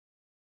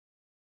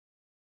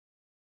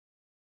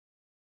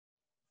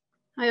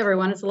Hi,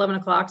 everyone. It's 11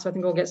 o'clock, so I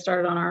think we'll get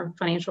started on our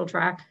financial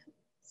track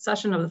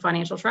session of the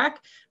financial track.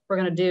 We're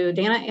going to do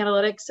data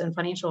analytics and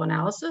financial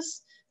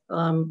analysis.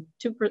 The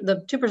two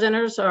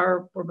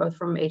presenters we're both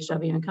from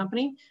HW&Co.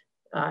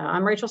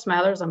 I'm Rachel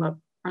Smathers. I'm a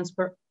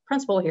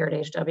principal here at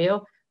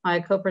HW. My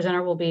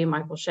co-presenter will be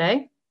Michael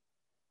Shea.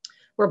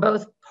 We're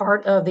both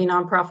part of the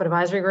nonprofit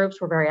advisory groups.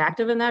 We're very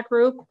active in that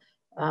group.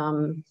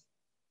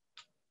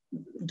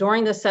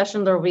 During this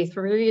session, there will be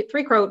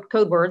three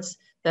code words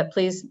that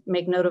please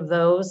make note of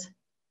those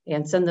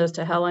and send those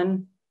to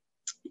Helen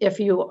if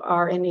you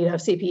are in need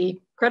of CPE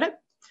credit.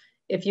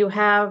 If you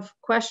have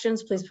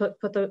questions, please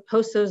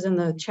post those in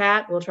the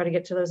chat. We'll try to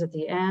get to those at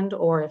the end,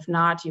 or if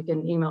not, you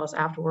can email us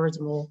afterwards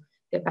and we'll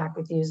get back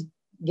with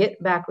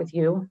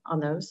you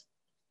on those.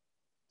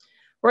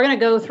 We're going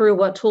to go through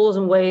what tools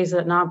and ways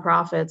that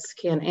nonprofits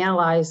can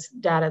analyze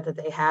data that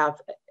they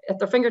have at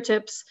their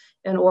fingertips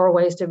or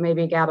ways to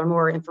maybe gather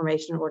more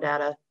information or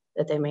data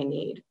that they may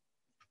need.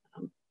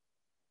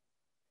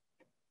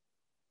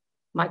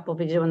 Mike will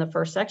be doing the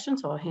first section,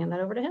 so I'll hand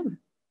that over to him.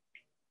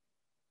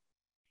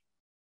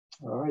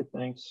 All right,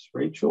 thanks,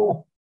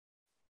 Rachel.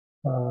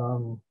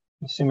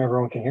 Assume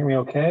everyone can hear me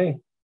okay.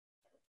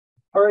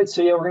 All right,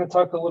 so yeah, we're going to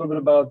talk a little bit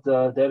about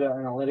data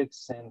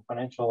analytics and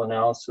financial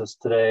analysis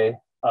today.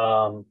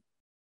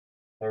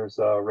 There's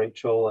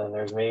Rachel and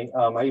there's me.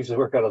 I usually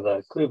work out of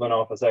the Cleveland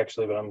office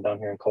actually, but I'm down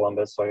here in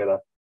Columbus, so I got a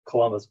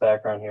Columbus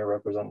background here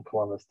representing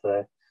Columbus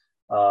today.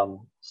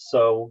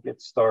 So we'll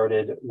get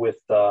started with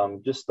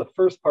just the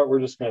first part.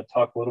 We're just going to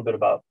talk a little bit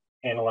about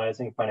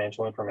analyzing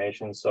financial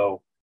information.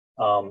 So,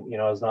 you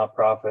know, as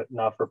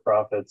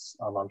not-for-profits,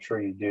 I'm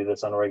sure you do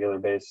this on a regular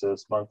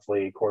basis,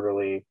 monthly,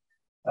 quarterly,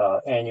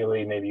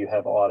 annually. Maybe you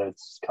have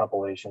audits,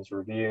 compilations,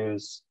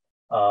 reviews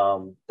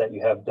that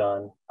you have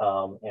done,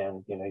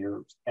 and you know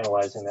you're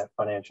analyzing that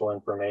financial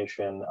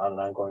information on an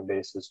ongoing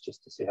basis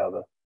just to see how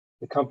the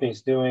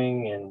company's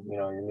doing, and you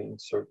know you're meeting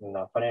certain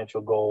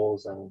financial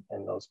goals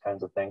and those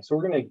kinds of things. So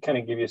we're going to kind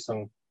of give you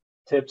some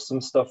tips,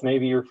 some stuff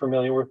maybe you're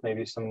familiar with,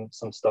 maybe some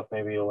stuff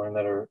maybe you'll learn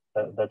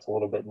that's a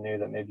little bit new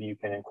that maybe you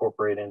can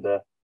incorporate into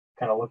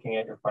kind of looking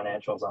at your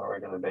financials on a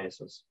regular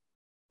basis.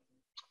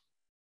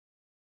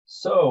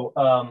 So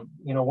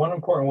you know, one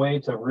important way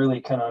to really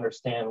kind of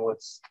understand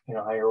what's, you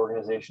know, how your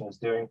organization is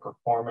doing,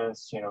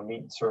 performance, you know,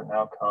 meeting certain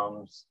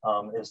outcomes,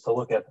 is to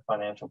look at the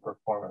financial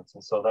performance.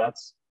 And so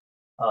that's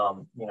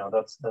you know,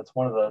 that's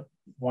one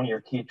of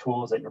your key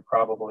tools that you're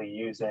probably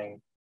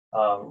using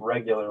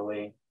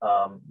regularly,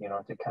 you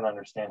know, to kind of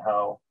understand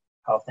how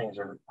things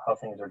are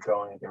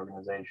going at the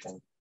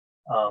organization.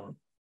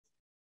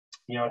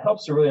 You know, it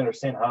helps to really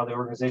understand how the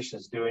organization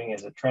is doing.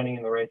 Is it trending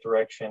in the right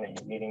direction? Are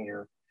you meeting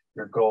your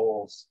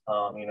goals?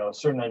 You know,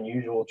 certain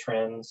unusual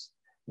trends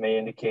may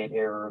indicate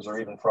errors or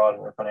even fraud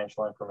in your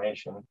financial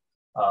information.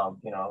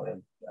 You know,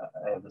 and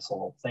I have this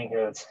little thing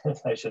here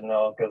that I should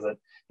know because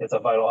it's a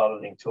vital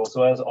auditing tool.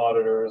 So as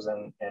auditors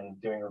and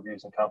doing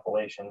reviews and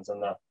compilations in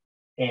the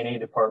A&A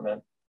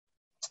department,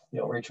 you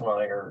know, Rachel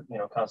and I are, you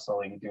know,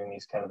 constantly doing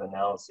these kind of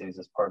analyses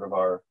as part of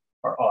our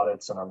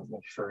audits, and I'm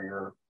sure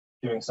you're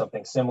doing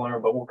something similar,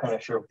 but we'll kind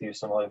of share with you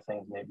some other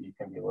things maybe you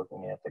can be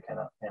looking at to kind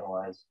of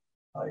analyze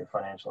your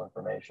financial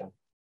information.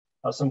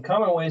 Some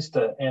common ways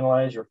to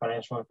analyze your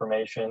financial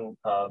information.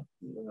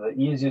 The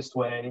easiest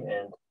way,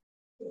 and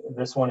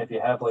this one, if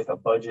you have like a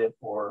budget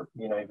or,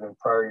 you know, even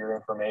prior year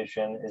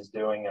information, is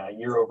doing a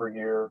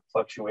year-over-year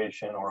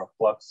fluctuation or a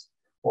flux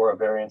or a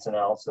variance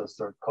analysis.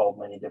 They're called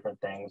many different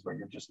things, where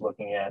you're just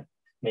looking at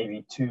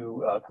maybe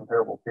two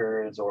comparable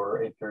periods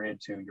or a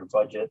period to your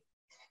budget,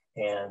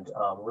 and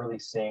really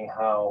seeing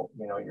how,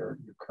 you know, your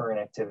current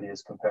activity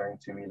is comparing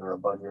to either a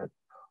budget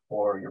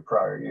or your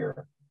prior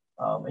year.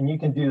 And you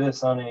can do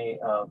this on a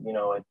you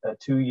know, a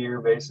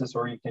 2-year basis,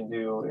 or you can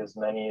do as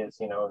many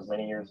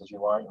years as you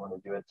want. You want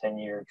to do a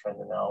 10-year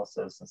trend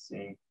analysis and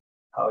see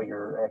how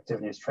your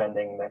activity is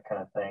trending, that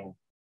kind of thing.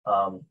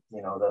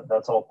 You know,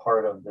 that's all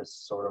part of this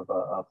sort of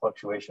a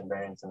fluctuation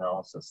variance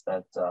analysis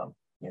that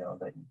you know,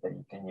 that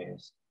you can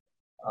use.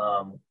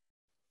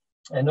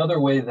 Another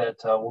way that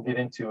we'll get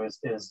into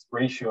is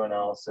ratio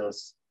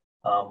analysis.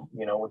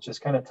 You know, which is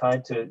kind of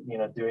tied to, you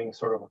know, doing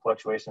sort of a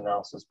fluctuation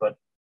analysis, but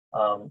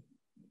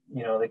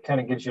you know, that kind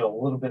of gives you a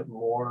little bit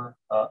more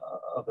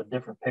of a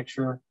different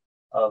picture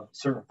of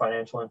certain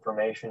financial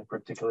information,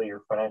 particularly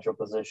your financial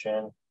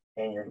position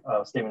and your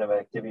statement of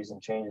activities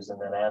and changes in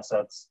net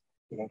assets.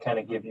 It can kind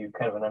of give you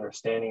kind of an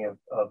understanding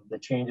of the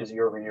changes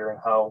year over year and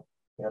how,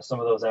 you know, some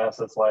of those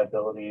assets,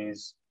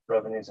 liabilities,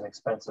 revenues, and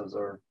expenses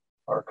are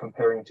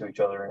comparing to each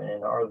other,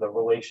 and are the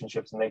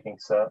relationships making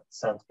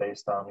sense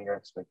based on your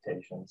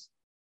expectations.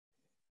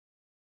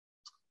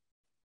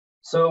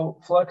 So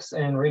flux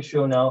and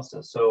ratio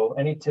analysis. So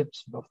any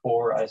tips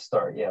before I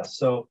start? Yeah,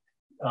 so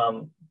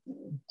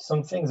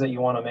some things that you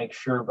want to make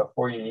sure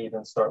before you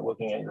even start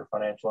looking at your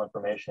financial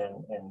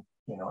information and,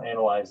 you know,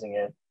 analyzing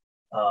it.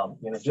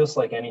 You know, just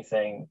like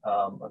anything,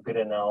 a good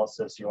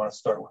analysis, you want to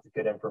start with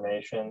good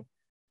information.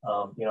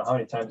 You know, how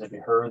many times have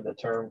you heard the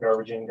term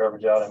garbage in,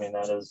 garbage out? I mean,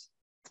 that is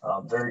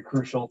very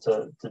crucial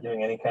to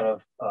doing any kind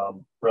of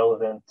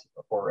relevant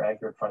or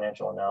accurate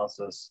financial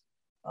analysis.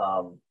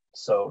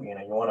 So, you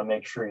want to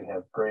make sure you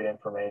have great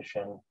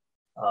information,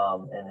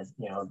 and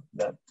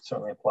that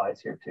certainly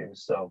applies here too.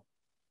 So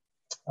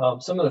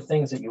some of the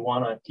things that you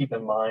want to keep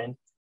in mind,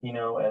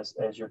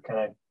 as you're kind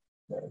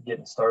of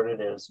getting started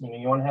is,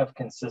 you want to have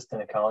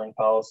consistent accounting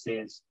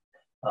policies.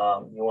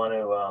 You want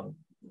to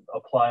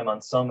apply them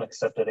on some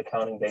accepted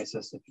accounting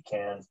basis if you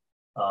can.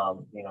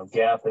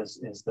 GAAP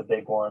is the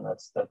big one.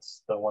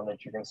 That's the one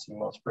that you're going to see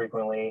most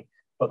frequently.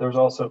 But there's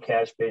also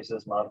cash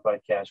basis, modified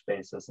cash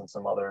basis, and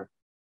some other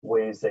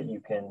ways that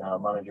you can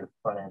monitor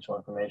financial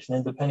information.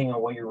 And depending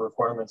on what your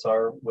requirements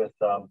are with,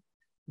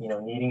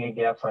 needing a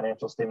GAAP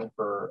financial statement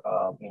for,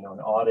 an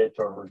audit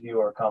or review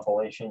or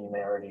compilation, you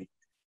may already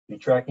be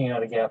tracking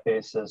on a GAAP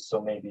basis.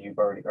 So maybe you've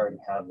already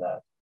have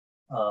that.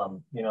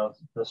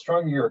 The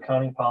stronger your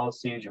accounting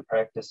policies, your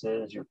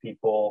practices, your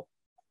people,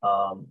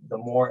 the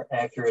more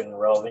accurate and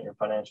relevant your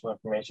financial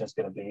information is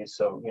going to be.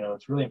 So,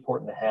 it's really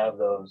important to have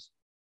those,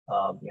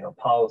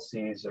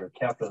 policies or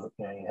capital,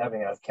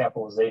 having a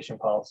capitalization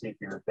policy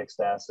for your fixed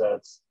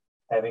assets,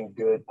 having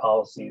good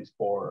policies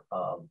for,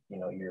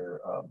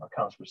 your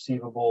accounts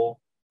receivable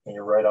and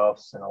your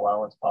write-offs and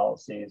allowance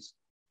policies.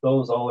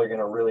 Those all are going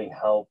to really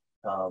help,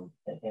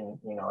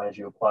 as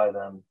you apply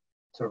them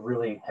to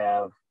really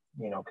have,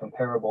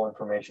 comparable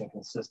information,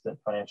 consistent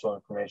financial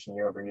information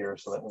year over year,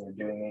 so that when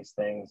you're doing these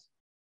things,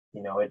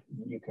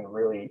 you can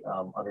really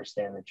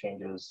understand the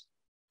changes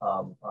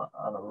on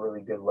a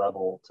really good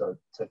level to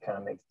kind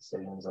of make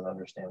decisions and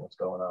understand what's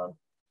going on.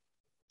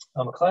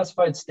 A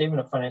classified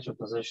statement of financial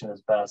position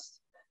is best.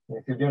 And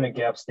if you're doing a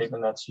GAAP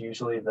statement, that's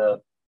usually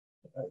the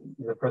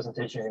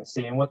presentation you're going to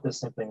see. And what this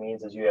simply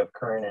means is you have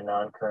current and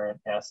non-current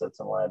assets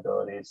and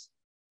liabilities.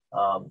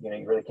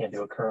 You really can't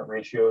do a current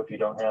ratio if you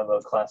don't have a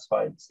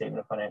classified statement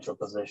of financial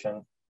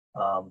position.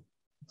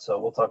 So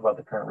we'll talk about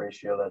the current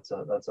ratio.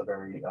 That's a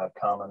very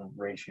common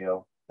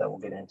ratio that we'll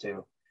get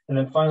into. And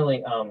then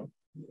finally,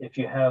 if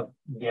you have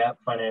GAAP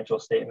financial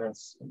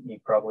statements, you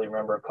probably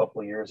remember a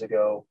couple of years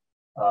ago,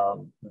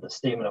 the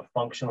statement of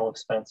functional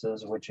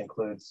expenses, which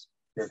includes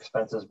your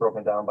expenses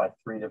broken down by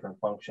 3 different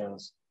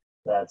functions.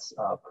 That's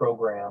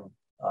program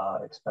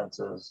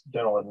expenses,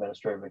 general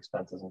administrative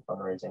expenses, and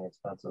fundraising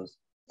expenses.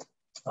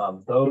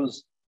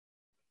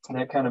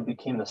 That kind of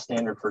became the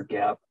standard for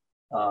GAAP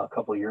a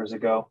couple of years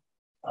ago.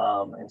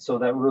 And so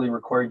that really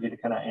required you to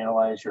kind of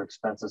analyze your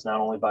expenses, not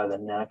only by the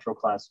natural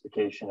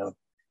classification of,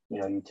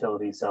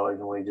 utilities,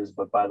 salaries, and wages,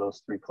 but by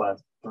those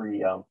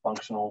three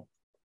functional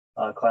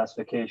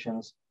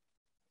classifications.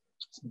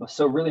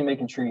 So really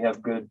making sure you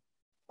have good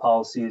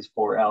policies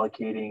for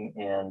allocating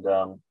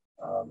and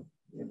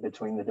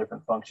between the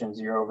different functions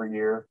year over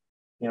year,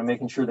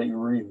 making sure that you're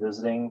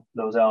revisiting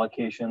those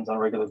allocations on a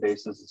regular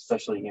basis,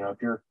 especially,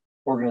 if your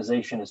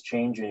organization is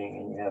changing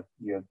and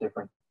you have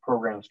different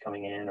programs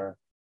coming in, or,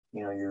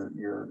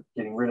 you're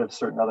getting rid of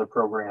certain other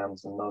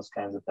programs and those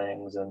kinds of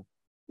things, and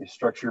your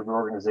structure of your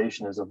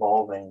organization is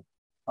evolving.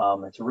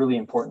 It's really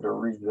important to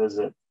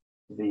revisit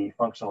the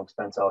functional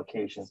expense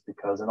allocations,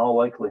 because in all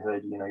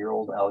likelihood, your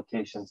old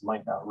allocations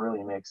might not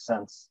really make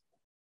sense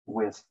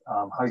with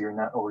how your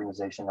net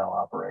organization now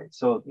operates.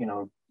 So,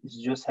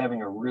 just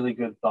having a really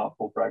good,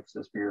 thoughtful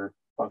practices for your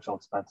functional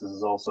expenses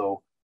is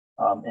also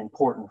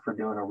important for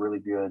doing a really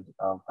good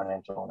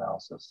financial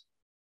analysis.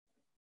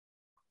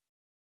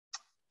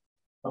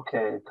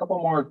 Okay, a couple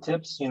more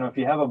tips. If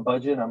you have a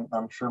budget,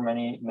 I'm sure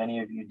many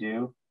of you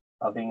do.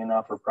 Being a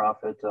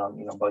not-for-profit,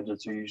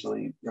 budgets are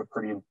usually a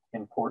pretty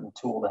important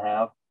tool to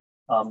have.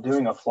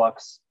 Doing a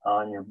flux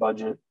on your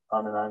budget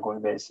on an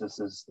ongoing basis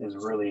is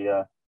really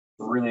a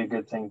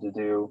good thing to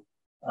do.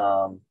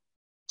 And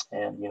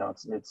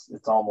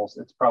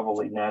it's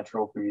probably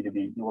natural for you to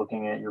be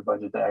looking at your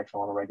budget to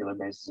actual on a regular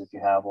basis if you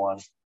have one.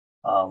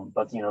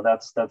 But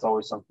that's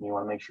always something you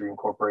want to make sure you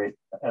incorporate,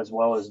 as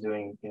well as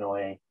doing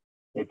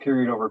a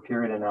period over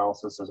period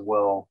analysis as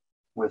well,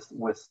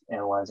 with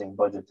analyzing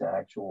budget to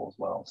actual as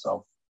well.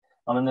 So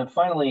and then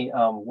finally,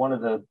 one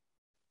of the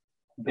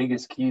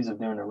biggest keys of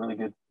doing a really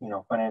good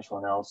financial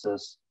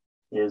analysis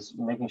is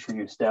making sure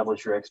you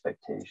establish your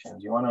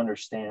expectations. You want to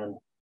understand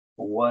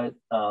what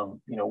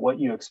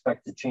you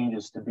expect the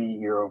changes to be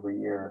year over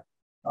year.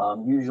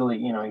 Usually,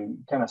 you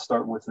kind of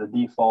start with the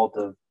default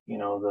of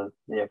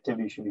the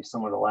activity should be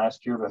similar to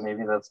last year, but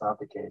maybe that's not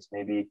the case.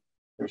 Maybe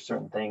there's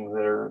certain things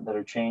that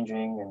are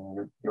changing,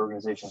 and your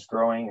organization is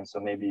growing, and so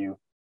maybe you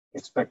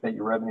expect that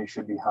your revenue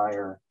should be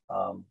higher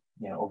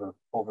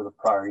over the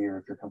prior year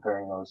if you're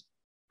comparing those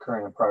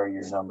current and prior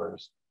year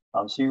numbers.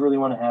 So you really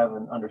want to have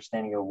an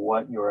understanding of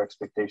what your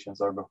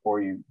expectations are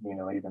before you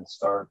even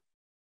start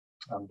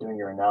doing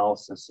your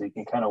analysis, so you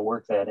can kind of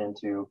work that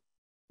into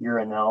your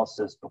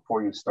analysis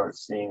before you start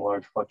seeing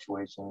large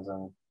fluctuations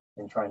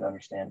and trying to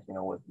understand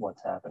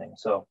what's happening.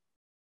 So,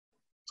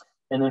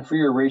 and then for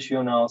your ratio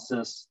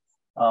analysis,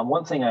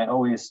 one thing I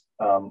always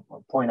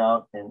point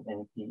out,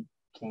 and you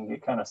can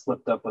get kind of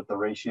slipped up with the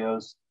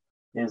ratios,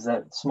 is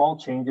that small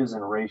changes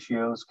in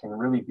ratios can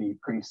really be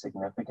pretty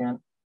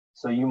significant.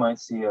 So you might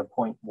see a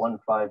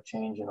 0.15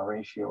 change in a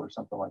ratio or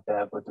something like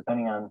that, but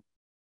depending on,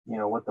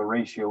 what the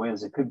ratio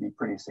is, it could be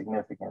pretty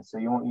significant. So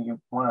you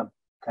want to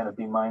kind of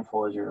be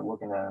mindful as you're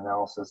looking at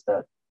analysis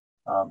that,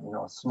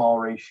 a small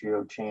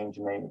ratio change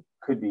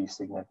could be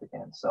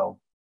significant. So,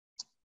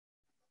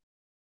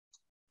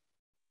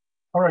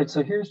 all right,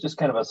 so here's just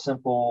kind of a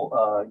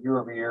simple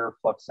year-over-year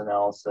flux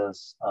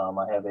analysis.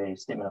 I have a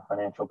statement of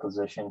financial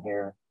position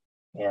here.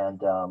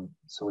 And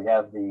so we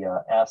have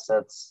the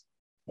assets.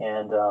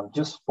 And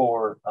just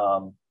for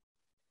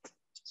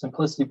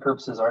simplicity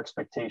purposes, our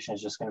expectation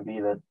is just going to be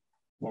that,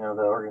 the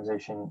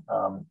organization,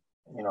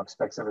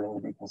 expects everything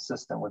to be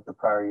consistent with the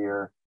prior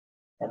year.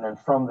 And then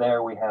from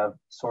there, we have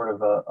sort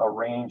of a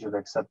range of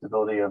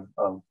acceptability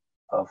of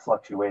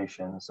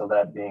fluctuation. So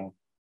that being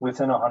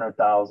within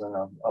 100,000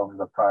 of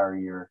the prior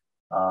year,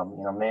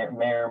 may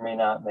or may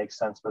not make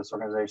sense for this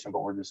organization,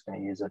 but we're just going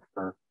to use it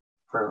for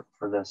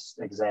this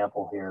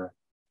example here.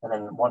 And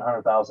then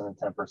 100,000 and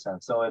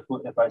 10%. So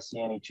if I see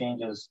any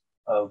changes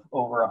of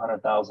over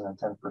 100,000 and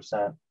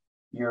 10%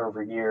 year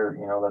over year,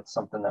 that's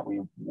something that we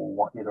will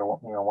want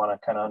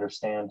to kind of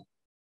understand.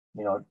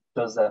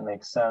 Does that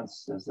make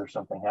sense? Is there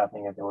something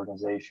happening at the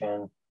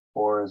organization,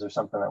 or is there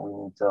something that we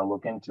need to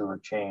look into or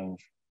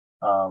change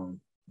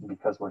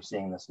because we're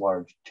seeing this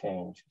large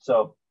change?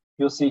 So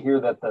you'll see here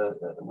that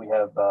we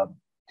have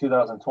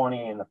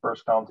 2020 in the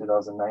first column,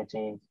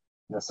 2019 in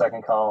the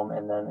second column,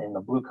 and then in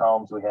the blue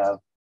columns we have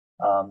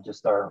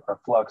just our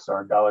flux,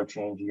 our dollar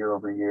change year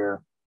over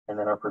year, and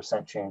then our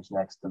percent change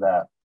next to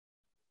that.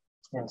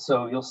 And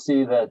so you'll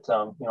see that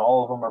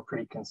all of them are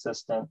pretty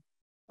consistent,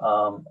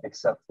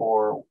 except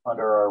for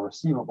under our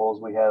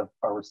receivables, we have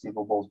our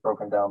receivables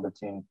broken down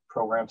between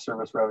program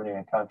service revenue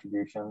and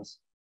contributions.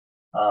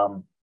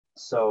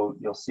 So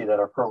you'll see that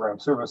our program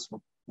service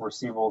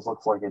receivables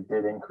looks like it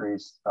did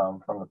increase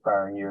from the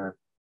prior year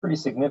pretty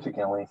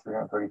significantly,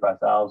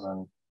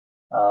 335,000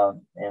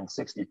 and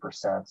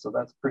 60%. So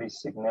that's pretty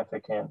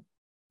significant.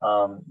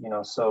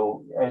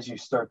 So as you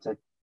start to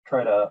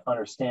try to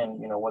understand,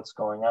 what's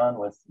going on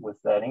with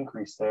that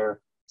increase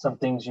there, some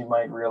things you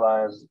might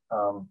realize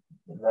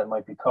that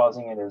might be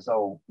causing it is,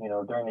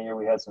 during the year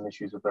we had some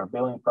issues with our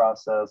billing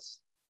process,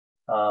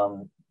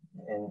 and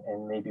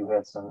maybe we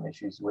had some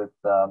issues with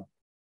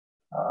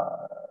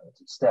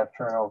staff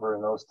turnover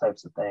and those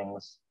types of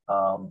things.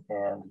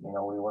 And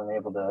we weren't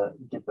able to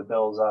get the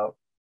bills out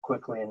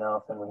quickly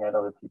enough, and we had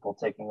other people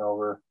taking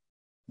over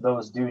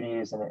those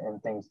duties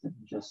and things that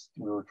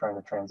we were trying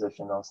to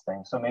transition those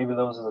things. So maybe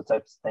those are the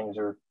types of things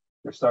you're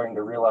starting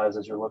to realize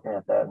as you're looking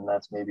at that, and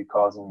that's maybe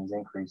causing these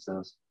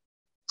increases.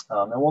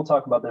 And we'll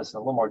talk about this in a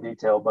little more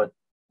detail, but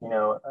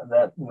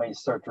that may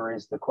start to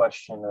raise the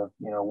question of,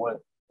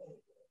 what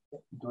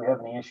do we have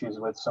any issues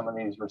with some of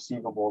these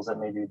receivables that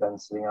maybe been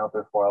sitting out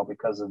there for a while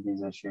because of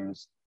these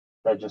issues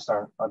that just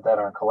aren't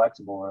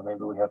collectible, or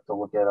maybe we have to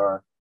look at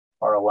our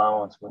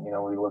allowance when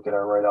we look at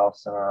our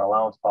write-offs and our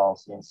allowance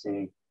policy and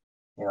see,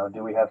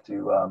 do we have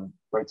to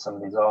write some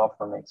of these off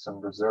or make some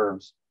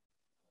reserves?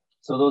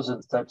 So those are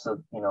the types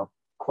of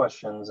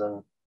questions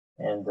and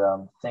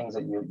things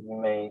that you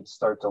may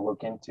start to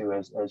look into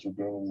as you're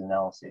doing these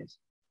analyses.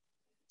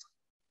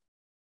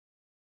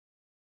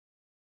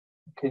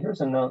 Okay,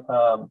 here's a note.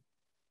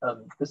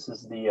 This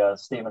is the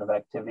statement of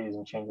activities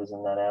and changes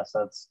in net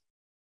assets.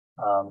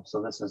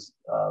 So this is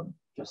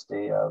just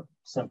a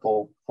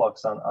simple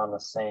flux on the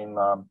same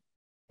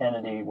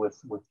entity with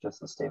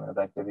just the statement of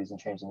activities and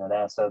changes in net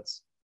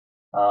assets.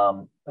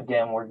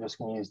 Again, we're just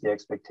going to use the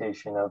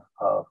expectation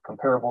of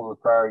comparable to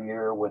the prior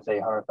year with a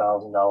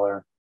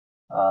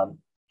 $100,000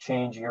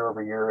 change year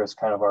over year as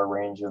kind of our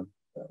range of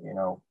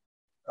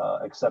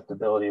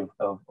acceptability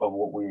of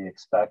what we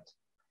expect.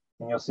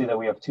 And you'll see that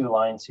we have two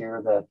lines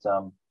here that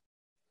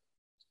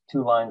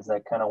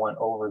kind of went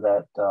over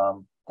that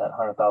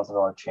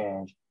 $100,000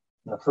 change.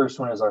 And the first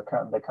one is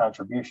the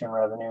contribution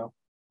revenue,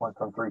 went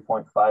from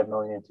 3.5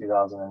 million in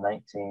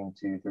 2019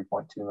 to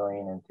 3.2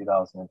 million in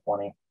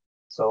 2020.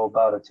 So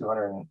about a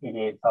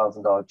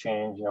 $288,000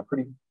 change,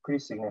 pretty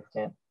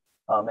significant.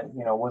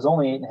 It, was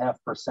only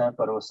 8.5%,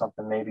 but it was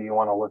something maybe you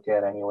want to look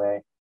at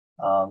anyway.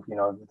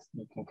 You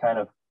can kind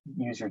of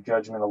use your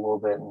judgment a little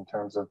bit in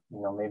terms of,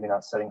 maybe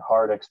not setting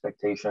hard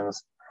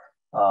expectations,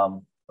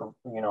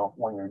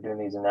 when you're doing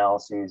these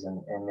analyses,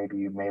 and maybe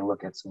you may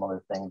look at some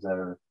other things that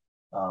are,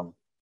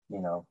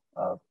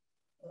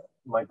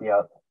 might be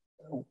out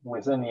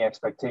within the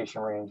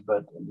expectation range,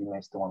 but you may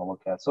still want to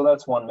look at. So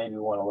that's one maybe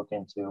we want to look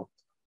into.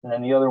 And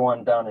then the other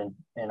one down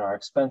in our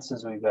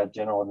expenses, we've got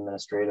general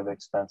administrative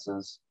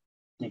expenses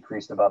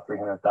decreased about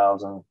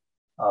 300,000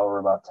 or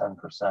about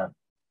 10%.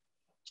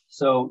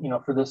 So,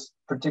 for this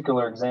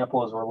particular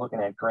example, as we're looking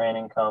at grant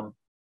income,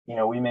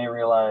 we may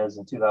realize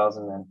in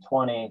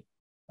 2020,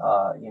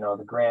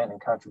 the grant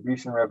and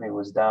contribution revenue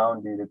was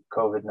down due to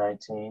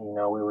COVID-19.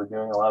 We were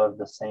doing a lot of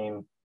the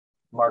same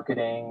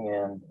marketing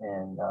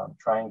and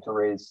trying to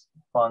raise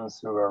funds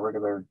through our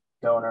regular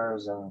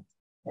donors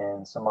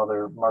and some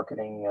other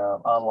marketing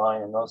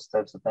online and those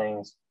types of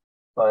things.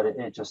 but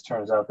it just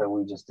turns out that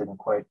we just didn't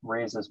quite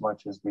raise as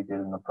much as we did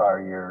in the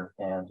prior year.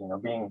 And, you know,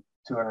 being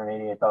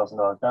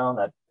 $288,000 down,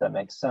 that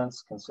makes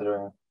sense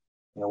considering,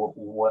 you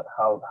know,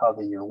 how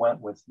the year went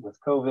with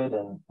COVID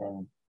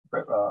and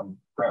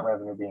grant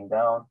revenue being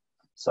down.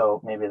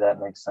 So maybe that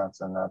makes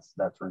sense, and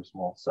that's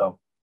reasonable. So,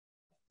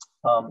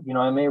 you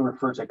know, I may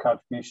refer to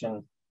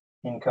contribution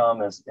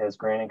income as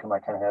grant income. I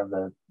kind of have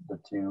the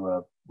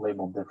two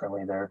labeled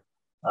differently there.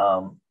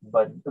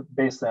 But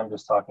basically, I'm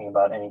just talking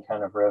about any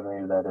kind of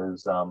revenue that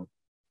is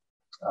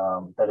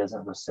that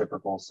isn't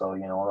reciprocal. So,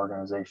 you know, an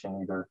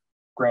organization either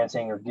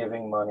granting or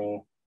giving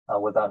money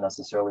without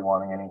necessarily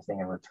wanting anything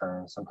in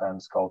return.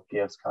 Sometimes called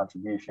gifts,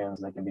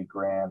 contributions. They can be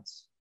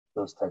grants,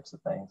 those types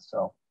of things.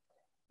 So,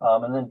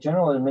 and then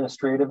general and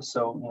administrative.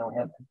 So, you know, we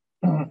had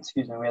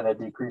excuse me, we had that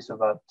decrease of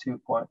about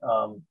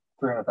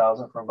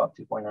 300,000 from about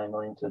 2.9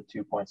 million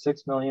to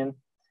 2.6 million.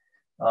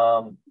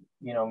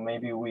 You know,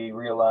 maybe we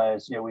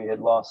realized, yeah, we had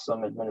lost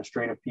some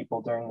administrative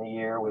people during the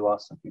year. We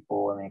lost some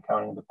people in the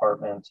accounting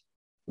department.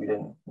 We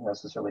didn't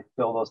necessarily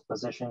fill those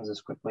positions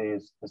as quickly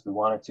as we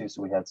wanted to,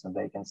 so we had some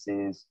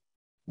vacancies.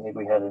 Maybe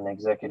we had an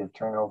executive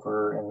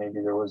turnover, and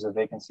maybe there was a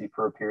vacancy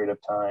for a period of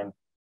time.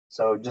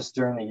 So just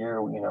during the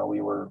year, you know,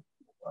 we were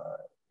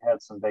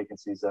had some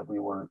vacancies that we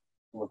were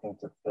looking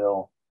to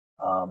fill,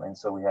 and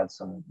so we had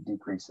some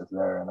decreases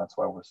there, and that's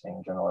why we're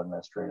seeing general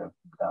administrative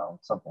down,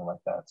 something like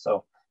that.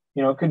 So,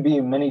 you know, it could be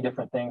many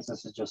different things.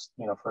 This is just,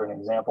 you know, for an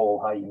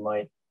example, how you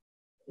might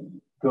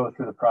go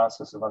through the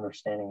process of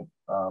understanding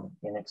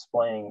and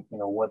explaining, you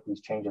know, what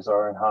these changes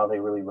are and how they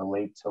really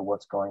relate to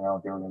what's going on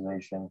with the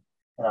organization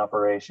and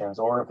operations.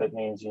 Or if it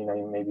means, you know,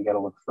 you maybe got to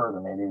look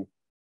further. Maybe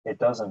it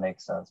doesn't make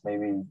sense.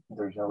 Maybe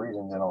there's no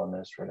reason general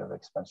administrative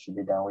expense should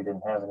be down. We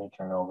didn't have any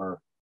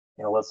turnover.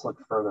 You know, let's look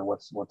further.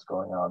 What's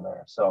going on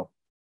there. So,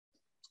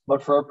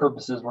 but for our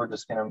purposes, we're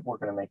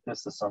gonna make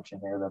this assumption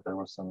here that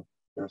there's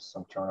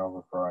some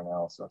turnover for our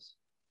analysis.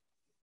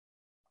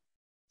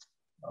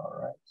 All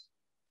right.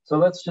 So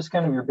that's just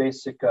kind of your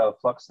basic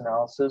flux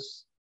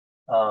analysis.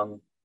 So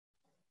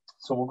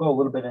we'll go a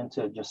little bit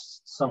into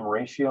just some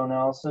ratio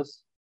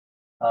analysis.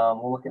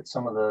 We'll look at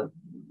some of the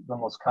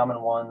most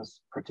common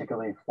ones,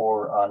 particularly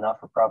for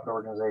not-for-profit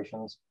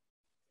organizations.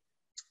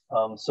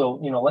 So,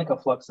 you know, like a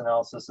flux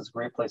analysis is a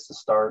great place to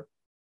start,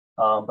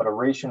 but a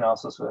ratio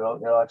analysis,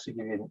 it'll actually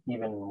give you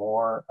even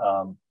more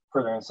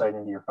further insight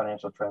into your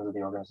financial trends of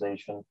the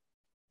organization.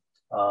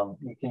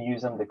 You can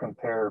use them to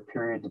compare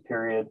period to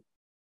period,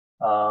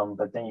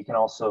 but then you can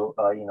also,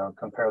 you know,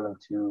 compare them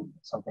to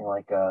something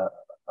like a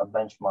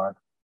benchmark.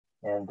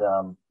 And,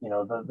 you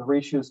know, the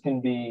ratios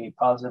can be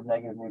positive,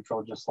 negative,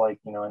 neutral, just like,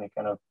 you know, any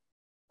kind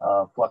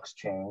of flux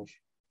change.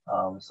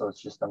 So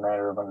it's just a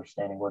matter of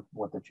understanding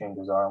what the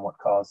changes are and what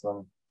caused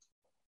them.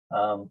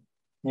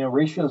 You know,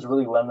 ratios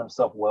really lend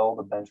themselves well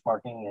to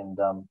benchmarking, and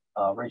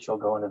Rachel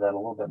will go into that a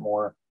little bit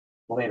more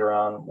later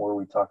on, where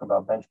we talk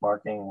about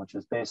benchmarking, which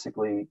is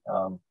basically,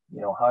 you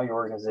know, how your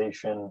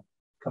organization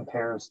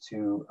compares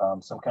to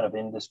some kind of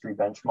industry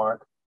benchmark.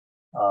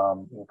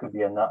 It could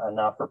be a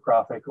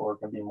not-for-profit, or it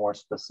can be more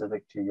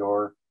specific to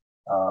your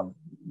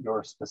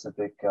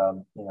specific,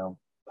 you know,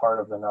 part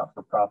of the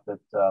not-for-profit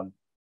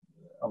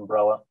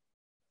umbrella.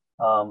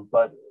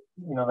 But,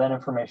 you know, that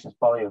information is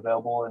probably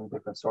available in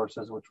different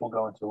sources, which we'll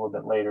go into a little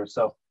bit later.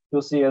 So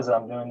you'll see as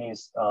I'm doing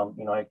these,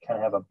 you know, I kind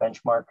of have a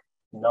benchmark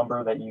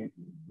number that you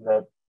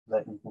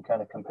can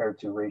kind of compare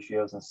to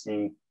ratios and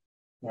see,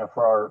 you know,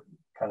 for our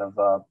kind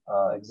of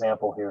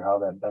example here, how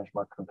that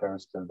benchmark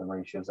compares to the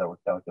ratios that we're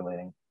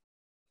calculating.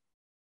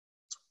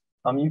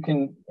 You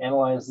can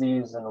analyze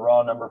these in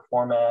raw number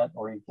format,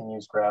 or you can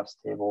use graphs,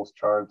 tables,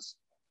 charts.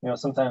 You know,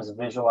 sometimes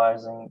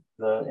visualizing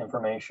the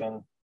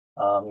information.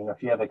 You know,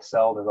 if you have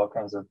Excel, there's all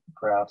kinds of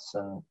graphs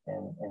and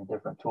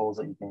different tools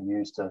that you can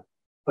use to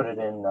put it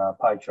in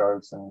pie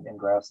charts and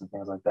graphs and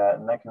things like that.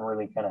 And that can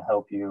really kind of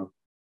help you,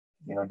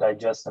 you know,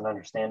 digest and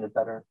understand it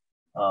better.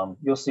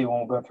 You'll see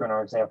when we go through in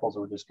our examples,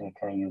 we're just going to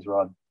kind of use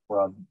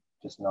raw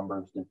just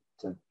numbers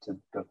to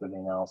go through the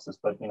analysis.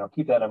 But, you know,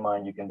 keep that in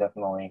mind. You can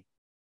definitely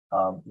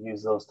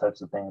use those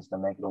types of things to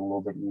make it a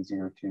little bit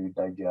easier to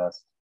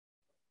digest.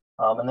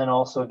 And then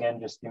also, again,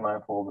 just be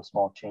mindful of the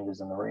small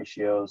changes in the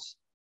ratios,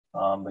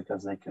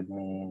 because they could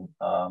mean,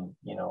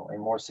 you know, a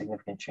more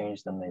significant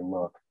change than they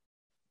look.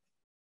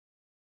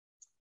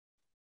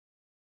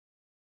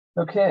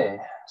 Okay,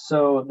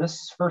 so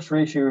this first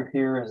ratio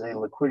here is a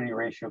liquidity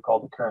ratio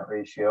called the current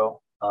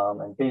ratio.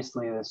 And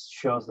basically this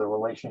shows the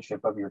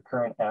relationship of your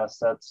current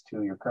assets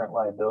to your current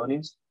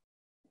liabilities.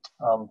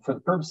 For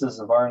the purposes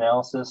of our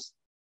analysis,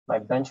 my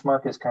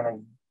benchmark is kind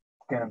of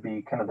going to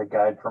be kind of the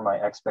guide for my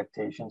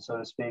expectation, so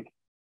to speak,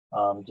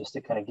 just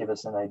to kind of give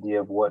us an idea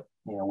of what,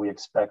 you know, we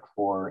expect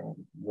for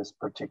this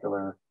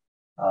particular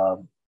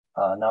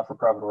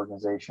not-for-profit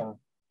organization.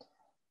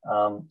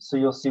 So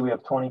you'll see we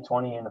have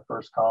 2020 in the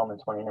first column and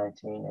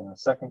 2019 in the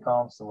second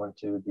column, similar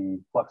to the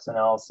flux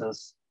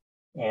analysis.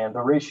 And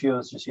the ratio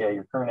is just, yeah,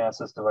 your current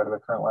assets divided by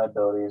current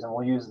liabilities. And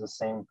we'll use the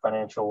same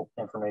financial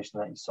information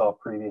that you saw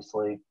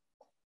previously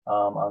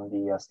on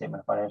the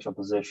statement of financial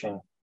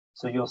position.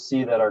 So you'll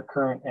see that our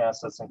current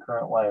assets and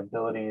current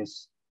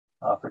liabilities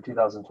for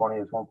 2020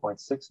 is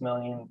 1.6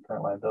 million.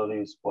 Current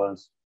liabilities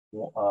was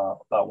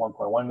about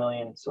 1.1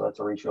 million. So that's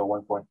a ratio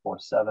of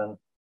 1.47.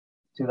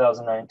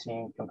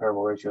 2019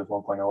 comparable ratio is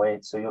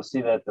 1.08. So you'll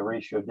see that the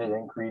ratio did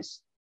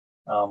increase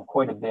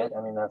quite a bit.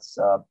 I mean, that's,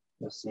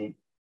 you'll see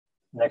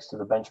next to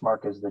the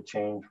benchmark is the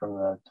change from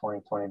the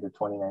 2020 to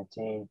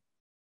 2019.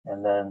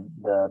 And then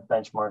the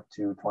benchmark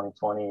to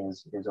 2020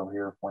 is over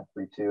here,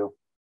 0.32.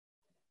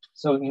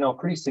 So, you know,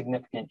 pretty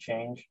significant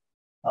change.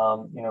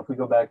 You know, if we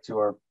go back to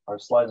our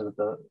slides with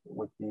the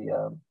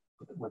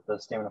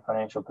statement of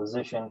financial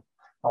position,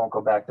 I won't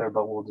go back there,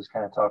 but we'll just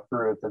kind of talk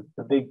through it.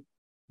 The big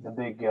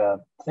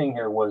thing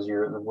here was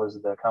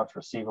the accounts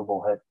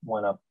receivable had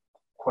went up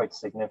quite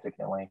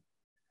significantly.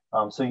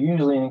 So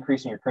usually an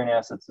increase in your current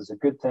assets is a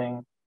good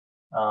thing,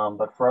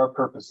 but for our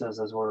purposes,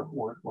 as we're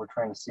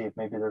trying to see if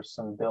maybe there's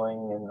some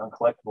billing and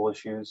uncollectible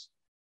issues,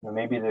 you know,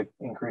 maybe the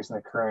increase in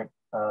the current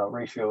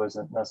ratio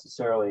isn't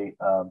necessarily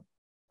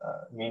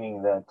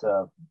meaning that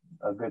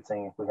a good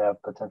thing if we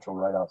have potential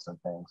write-offs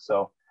and things.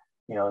 So,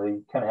 you know,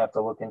 you kind of have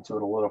to look into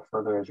it a little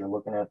further as you're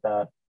looking at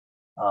that.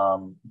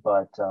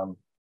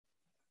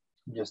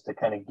 Just to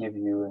kind of give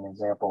you an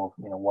example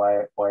of, you know,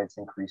 why it's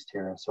increased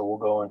here. And so we'll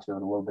go into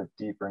it a little bit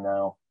deeper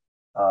now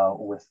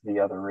with the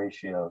other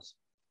ratios.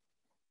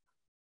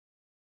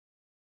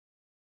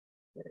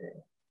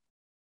 Okay.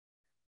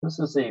 This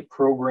is a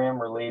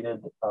program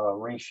related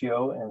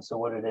ratio. And so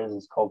what it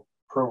is called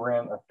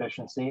program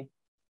efficiency.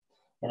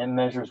 And it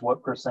measures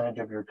what percentage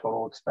of your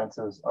total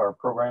expenses are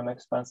program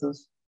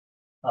expenses.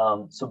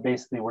 So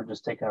basically, we're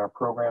just taking our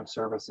program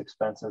service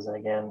expenses, and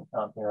again,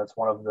 you know, it's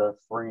one of the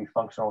 3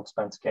 functional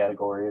expense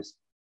categories.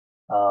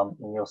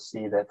 And you'll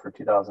see that for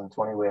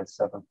 2020, we had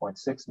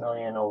 7.6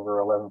 million over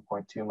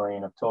 11.2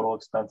 million of total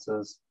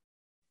expenses,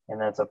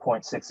 and that's a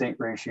 0.68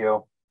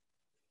 ratio.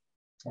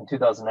 In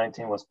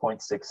 2019 was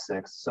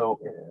 0.66, so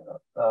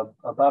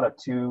about a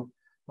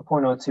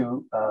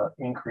 0.02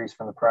 increase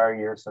from the prior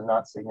year. So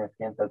not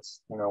significant.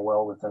 That's, you know,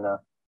 well within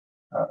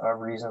a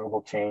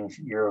reasonable change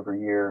year over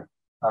year.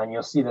 And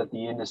you'll see that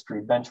the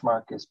industry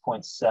benchmark is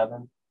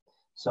 0.7,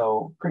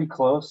 so pretty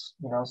close,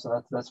 you know,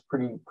 so that's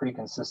pretty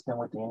consistent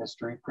with the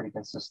industry, pretty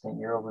consistent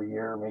year over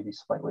year, maybe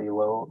slightly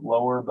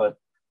lower, but,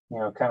 you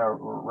know, kind of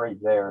right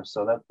there.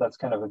 So that's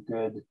kind of a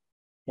good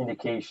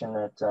indication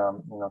that,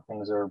 you know,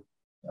 things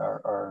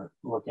are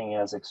looking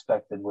as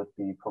expected with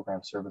the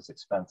program service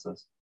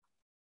expenses.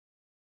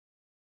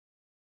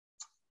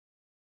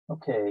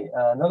 Okay,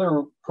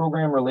 another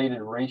program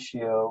related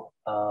ratio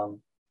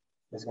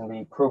is going to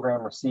be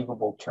program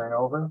receivable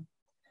turnover.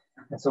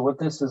 And so what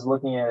this is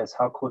looking at is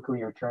how quickly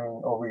you're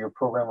turning over your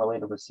program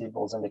related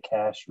receivables into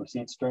cash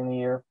receipts during the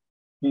year.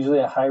 Usually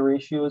a high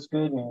ratio is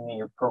good, meaning that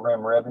your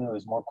program revenue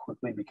is more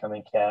quickly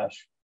becoming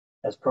cash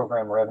as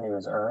program revenue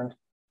is earned.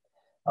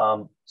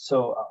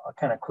 So I'll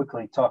kind of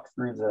quickly talk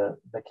through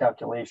the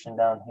calculation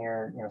down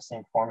here, you know,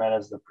 same format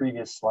as the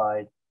previous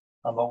slide.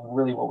 But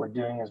really what we're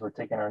doing is we're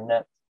taking our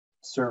net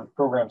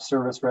program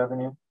service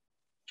revenue,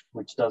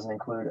 which doesn't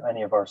include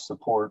any of our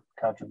support,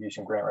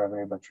 contribution, grant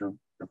revenue, but your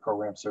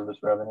program service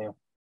revenue.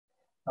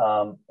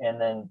 And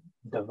then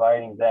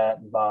dividing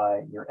that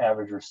by your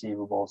average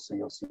receivables. So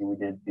you'll see we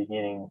did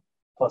beginning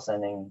plus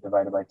ending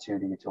divided by 2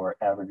 to get to our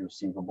average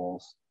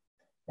receivables.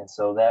 And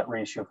so that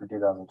ratio for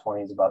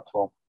 2020 is about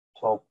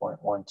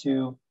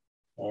 12.12,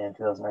 and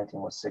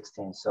 2019 was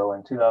 16. So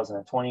in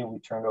 2020, we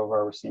turned over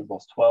our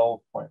receivables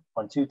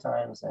 12.12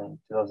 times, and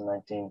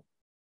 2019,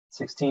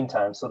 16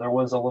 times. So there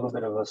was a little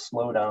bit of a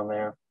slowdown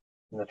there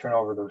in the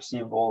turnover of the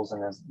receivables.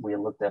 And as we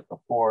had looked at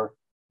before,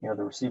 you know,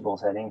 the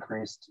receivables had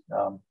increased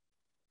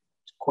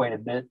quite a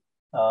bit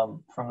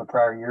from the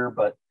prior year,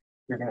 but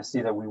you're going to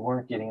see that we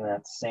weren't getting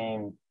that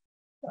same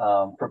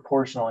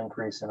proportional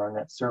increase in our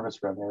net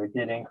service revenue. It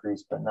did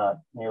increase, but not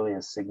nearly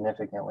as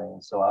significantly.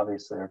 And so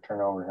obviously our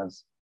turnover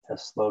has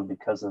slowed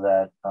because of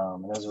that.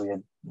 And as we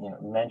had, you know,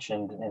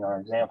 mentioned in our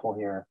example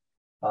here,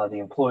 the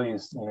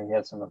employees, you know, you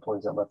had some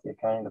employees that left the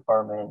accounting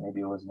department. Maybe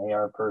it was an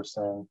AR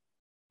person.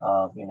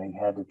 You know, you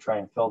had to try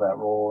and fill that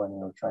role, and you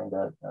were trying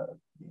to,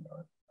 you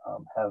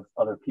know, have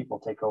other people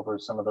take over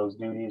some of those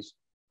duties.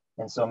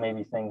 And so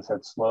maybe things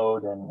had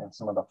slowed, and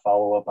some of the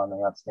follow-up on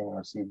the outstanding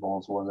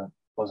receivables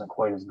wasn't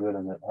quite as good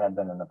as it had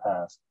been in the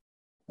past.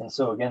 And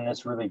so again,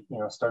 this really, you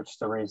know, starts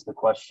to raise the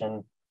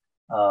question,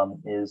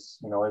 is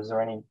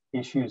there any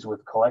issues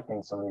with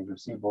collecting some of these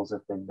receivables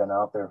if they've been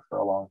out there for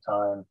a long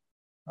time?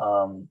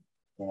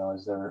 You know,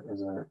 is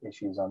there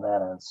issues on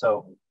that end?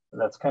 So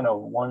that's kind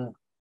of one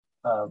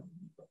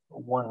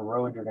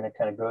road you're going to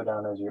kind of go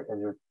down as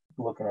you're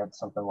looking at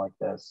something like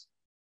this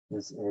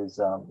is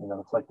you know,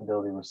 the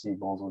collectability of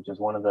receivables, which is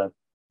one of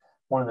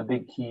the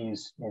big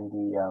keys in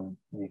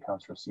the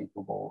accounts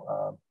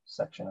receivable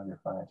section of your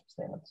financial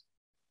statements.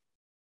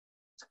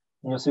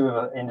 And you'll see we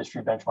have an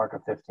industry benchmark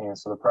of 15.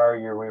 So the prior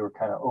year we were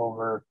kind of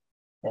over,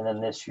 and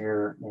then this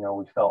year, you know,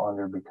 we fell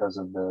under because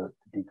of the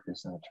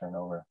decrease in the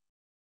turnover.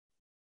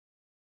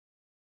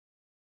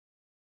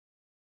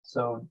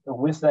 So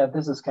with that,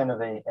 this is kind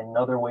of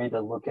another way to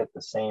look at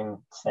the same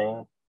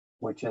thing,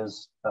 which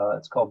is,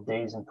 it's called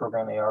days in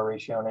program AR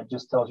ratio. And it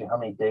just tells you how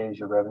many days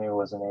your revenue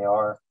was in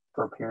AR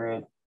per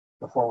period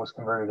before it was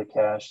converted to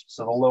cash.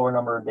 So the lower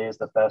number of days,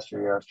 the faster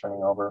your AR is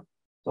turning over.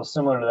 So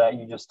similar to that,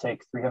 you just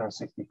take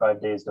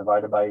 365 days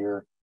divided by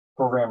your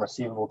program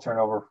receivable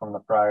turnover from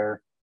the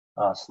prior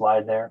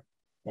slide there.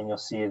 And you'll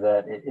see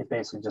that it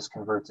basically just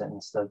converts it.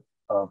 Instead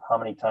of how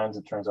many times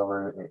it turns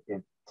over,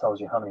 it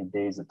tells you how many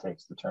days it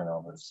takes to turn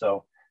over.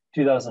 So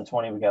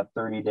 2020, we got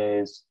 30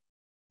 days.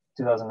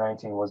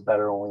 2019 was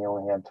better when we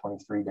only had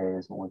 23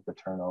 days with the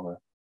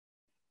turnover,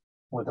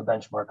 with a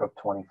benchmark of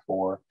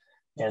 24.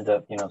 And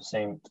you know,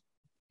 same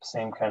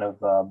kind of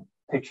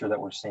picture that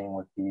we're seeing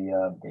with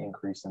the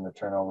increase in the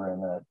turnover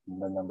and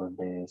the number of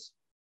days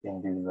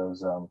being due to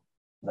those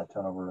that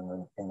turnover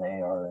in the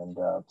AR and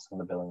some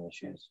of the billing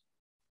issues.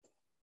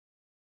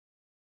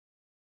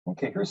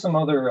 Okay, here's some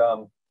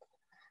other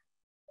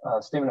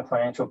statement of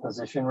financial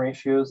position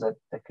ratios that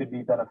could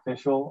be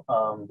beneficial.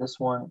 This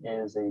one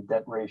is a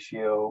debt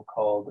ratio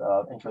called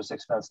interest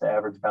expense to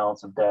average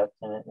balance of debt,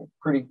 and it's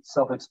pretty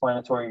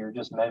self-explanatory. You're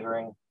just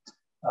measuring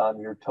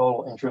your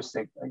total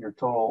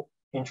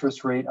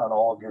interest rate on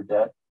all of your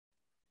debt,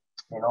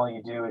 and all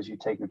you do is you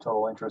take your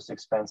total interest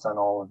expense on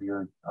all of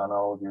your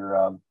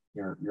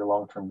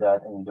long-term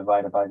debt, and you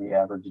divide it by the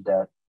average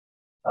debt.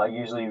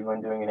 Usually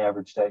when doing an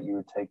average debt, you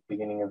would take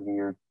beginning of the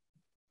year,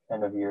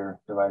 end of year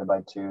divided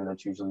by 2.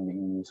 That's usually the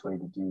easiest way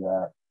to do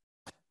that.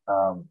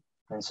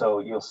 And so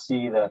you'll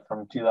see that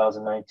from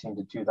 2019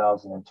 to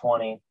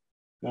 2020,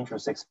 the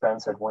interest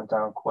expense had went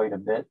down quite a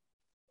bit.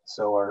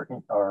 So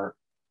our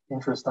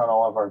interest on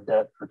all of our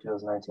debt for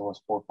 2019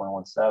 was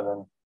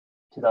 4.17.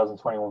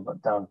 2020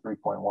 went down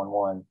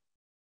 3.11.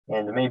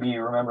 And maybe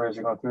you remember as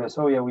you're going through this,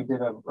 oh yeah, we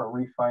did a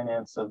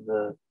refinance of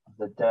the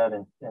debt,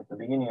 and at the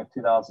beginning of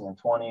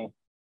 2020,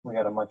 we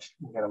got a much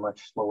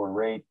slower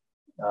rate.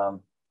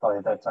 Probably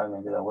at that time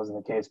maybe that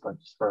wasn't the case, but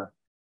just for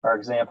our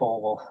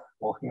example,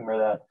 we'll humor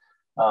that.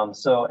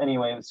 So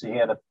anyway, so you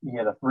had a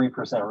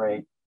 3%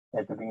 rate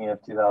at the beginning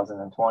of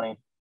 2020.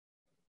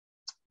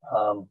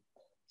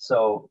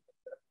 So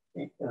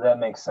that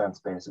makes sense.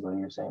 Basically,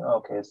 you're saying,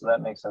 okay, so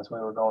that makes sense. We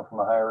were going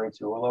from a higher rate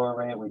to a lower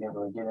rate. We didn't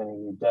really get any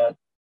new debt.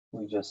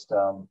 We just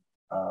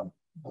refinanced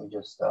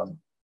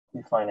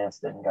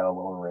it and got a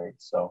lower rate.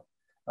 So,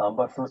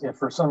 but if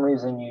for some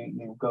reason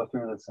you go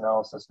through this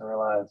analysis and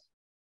realize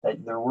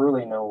that there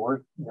really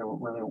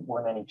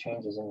weren't any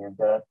changes in your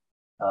debt,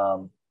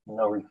 no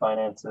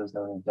refinances,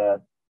 no new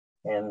debt,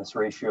 and this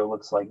ratio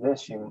looks like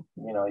this, you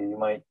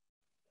might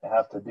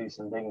have to do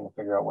some digging to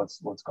figure out what's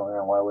going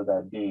on. Why would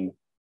that be?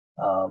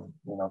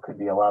 It could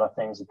be a lot of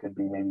things. It could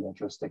be maybe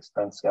interest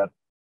expense got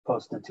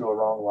posted to a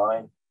wrong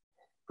line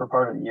for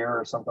part of the year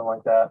or something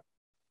like that.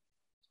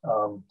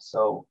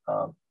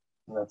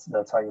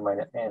 That's how you might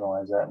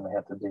analyze that, and they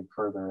have to dig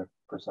further if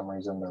for some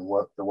reason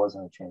there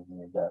wasn't a change in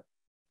your debt.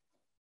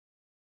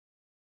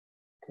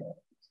 Okay.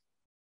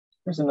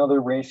 Here's another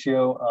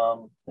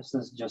ratio. This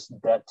is just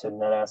debt to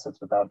net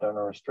assets without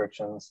donor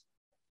restrictions.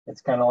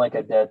 It's kind of like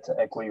a debt to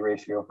equity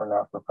ratio for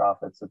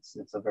not-for-profits.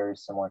 It's a very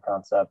similar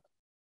concept.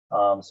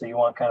 So you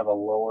want kind of a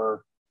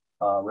lower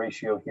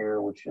ratio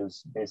here, which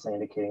is basically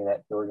indicating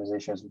that the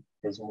organization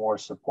is more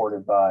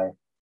supported by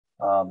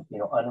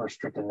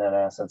unrestricted net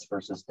assets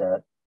versus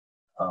debt.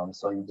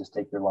 So you just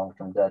take your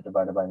long-term debt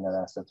divided by net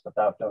assets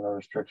without donor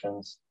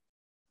restrictions.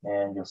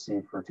 And you'll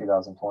see for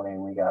 2020,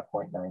 we got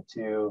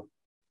 0.92.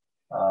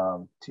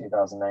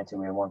 2019,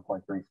 we had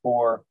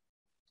 1.34.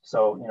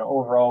 So,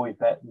 overall,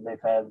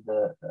 they've had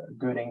the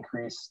good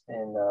increase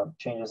in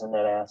changes in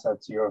net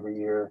assets year over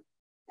year,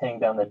 paying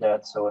down the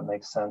debt. So it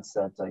makes sense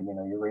that,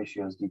 your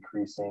ratio is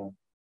decreasing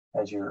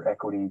as your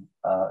equity,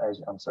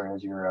 as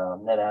your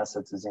net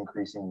assets is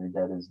increasing, your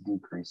debt is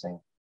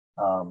decreasing.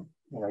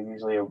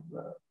 Usually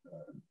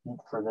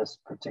for this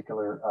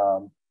particular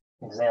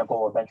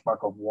example, a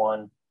benchmark of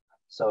 1.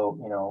 So,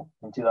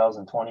 in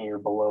 2020, you're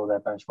below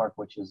that benchmark,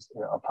 which is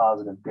a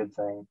positive, good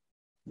thing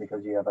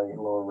because you have a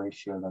lower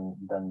ratio than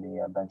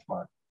the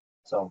benchmark.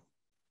 So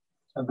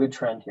a good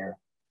trend here.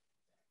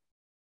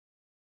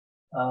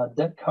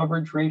 Debt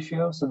coverage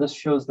ratio. So this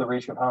shows the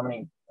ratio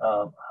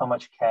of how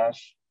much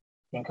cash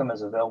income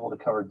is available to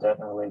cover debt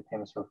and related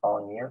payments for the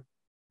following year.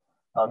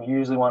 You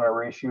usually want a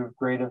ratio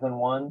greater than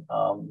 1.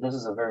 This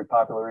is a very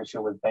popular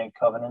ratio with bank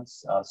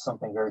covenants,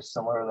 something very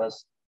similar to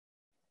this.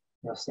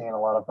 You'll see in a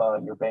lot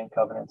of your bank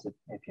covenants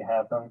if you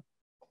have them.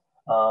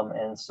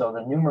 And so the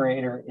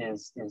numerator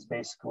is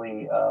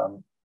basically,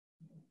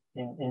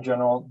 in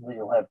general,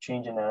 you'll have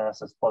change in net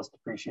assets plus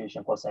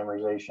depreciation plus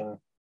amortization.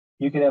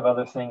 You could have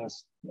other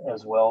things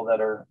as well that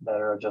are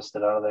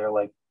adjusted out of there,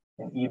 like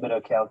an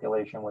EBITDA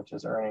calculation, which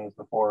is earnings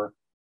before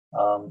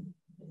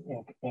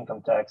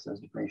income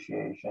taxes,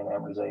 depreciation,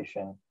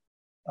 amortization.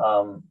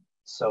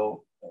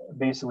 So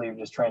basically, you're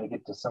just trying to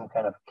get to some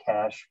kind of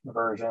cash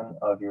version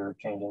of your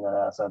change in net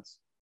assets,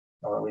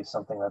 or at least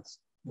something that's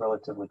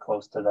relatively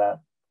close to that.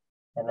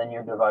 And then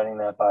you're dividing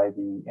that by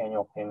the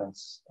annual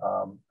payments,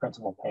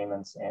 principal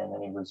payments, and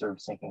any reserve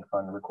sinking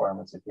fund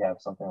requirements if you have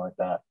something like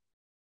that.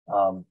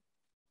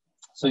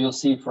 So you'll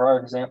see for our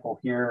example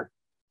here,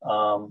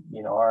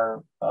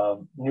 our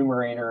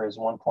numerator is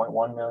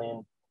 1.1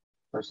 million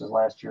versus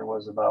last year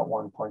was about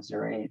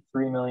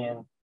 1.083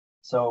 million.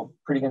 So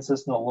pretty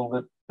consistent, a little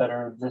bit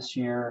better this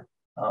year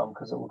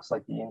because it looks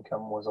like the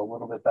income was a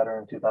little bit better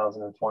in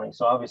 2020.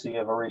 So obviously you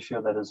have a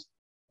ratio that is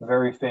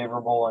very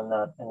favorable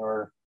and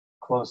we're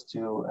close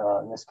to,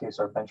 in this case,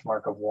 our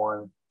benchmark of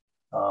 1.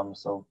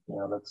 So,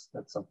 that's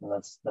something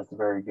that's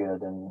very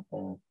good. And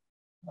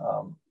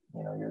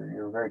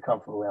you're very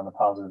comfortably on the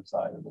positive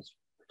side of this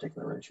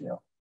particular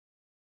ratio.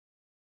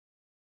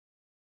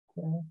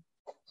 Okay.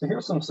 So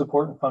here's some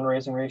support and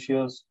fundraising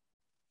ratios.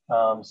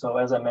 So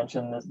as I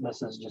mentioned,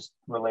 this is just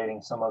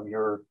relating some of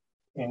your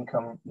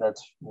income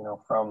that's,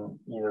 from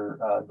either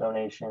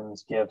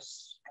donations,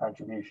 gifts,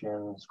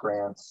 contributions,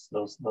 grants,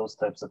 those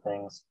types of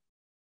things.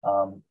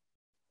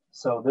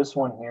 So this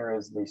one here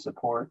is the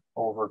support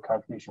over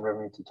contribution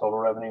revenue to total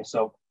revenue.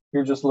 So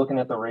you're just looking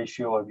at the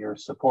ratio of your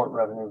support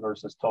revenue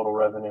versus total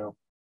revenue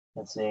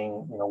and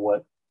seeing,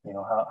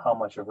 how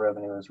much of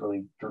revenue is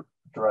really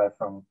derived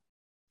from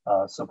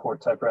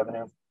support type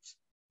revenue.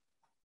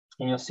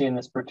 And you'll see in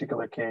this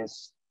particular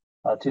case,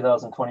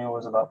 2020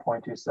 was about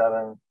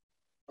 0.27,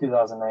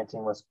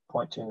 2019 was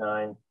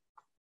 0.29.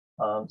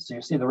 So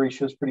you see the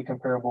ratio is pretty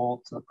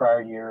comparable to the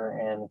prior year,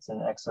 and it's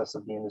in excess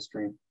of the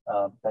industry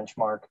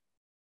benchmark.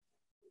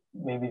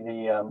 Maybe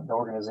the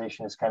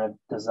organization is kind of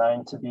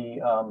designed to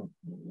be,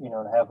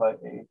 to have a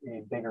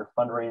bigger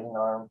fundraising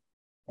arm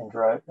and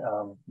drive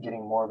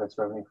getting more of its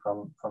revenue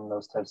from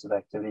those types of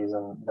activities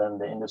than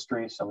the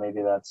industry. So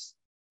maybe that's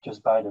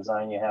just by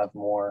design, you have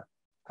more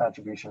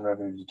contribution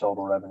revenue to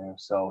total revenue.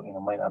 So,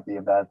 might not be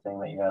a bad thing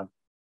that you have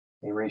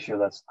a ratio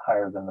that's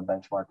higher than the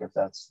benchmark if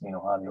that's,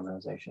 how the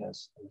organization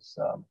is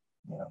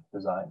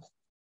designed.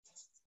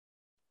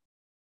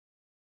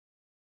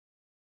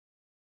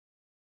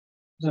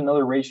 There's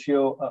another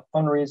ratio,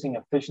 fundraising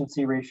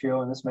efficiency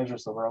ratio, and this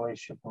measures the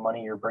relationship of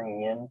money you're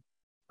bringing in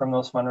from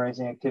those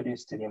fundraising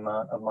activities to the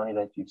amount of money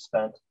that you've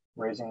spent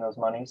raising those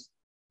monies.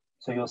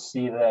 So you'll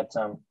see that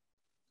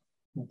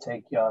you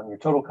take your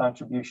total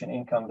contribution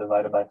income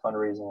divided by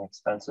fundraising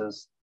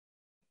expenses.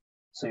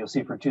 So you'll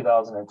see for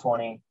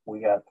 2020, we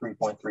got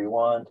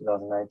 3.31,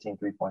 2019,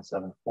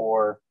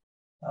 3.74.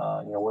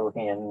 We're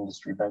looking at an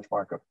industry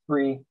benchmark of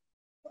 3.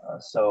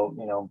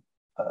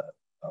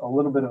 A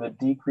little bit of a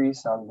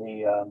decrease on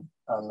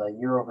the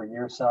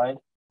year-over-year side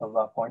of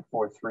about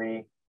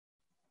 0.43.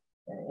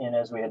 And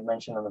as we had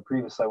mentioned on the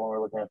previous slide, when we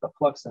were looking at the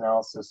flux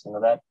analysis,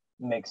 that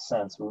makes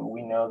sense.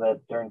 We know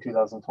that during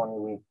 2020,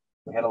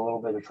 we had a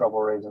little bit of trouble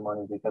raising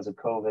money because of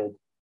COVID,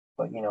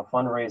 but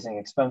fundraising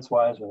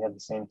expense-wise, we had the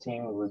same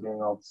team. We were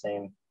doing all the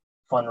same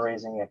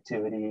fundraising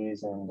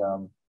activities and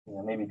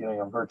maybe doing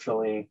them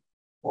virtually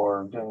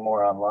or doing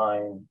more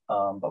online,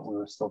 but we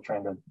were still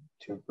trying to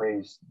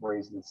raise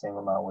the same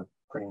amount with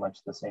pretty much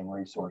the same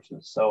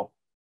resources. So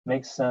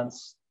makes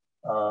sense,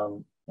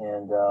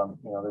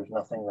 there's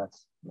nothing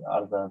that's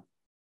out of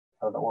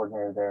the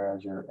ordinary there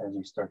as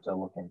you start to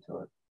look into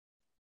it.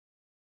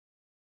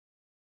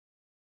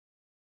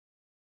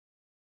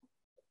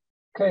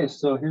 Okay,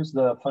 so here's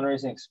the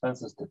fundraising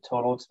expenses to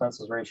total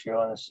expenses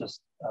ratio, and this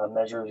just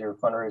measures your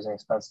fundraising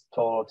expense to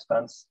total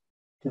expense.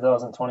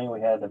 2020,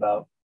 we had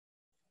about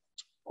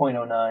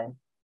 0.09,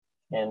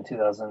 and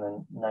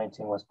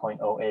 2019 was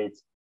 0.08.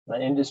 The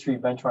industry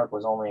benchmark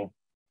was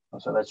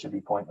so that should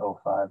be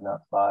 0.05,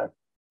 not 5.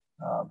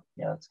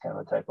 That's kind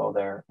of a typo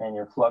there. And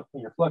your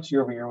flux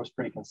year over year was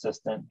pretty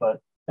consistent, but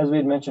as we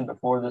had mentioned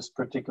before, this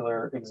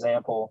particular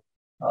example,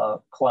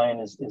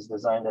 client is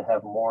designed to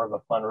have more of a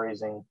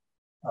fundraising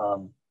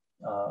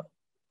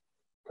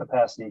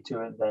capacity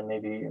to it than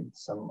maybe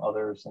some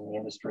others in the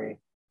industry,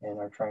 and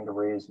are trying to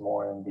raise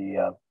more in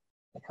the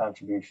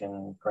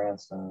contribution,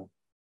 grants, and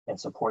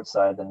support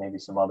side than maybe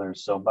some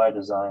others. So by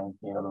design,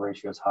 the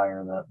ratio is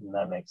higher, and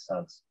that makes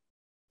sense.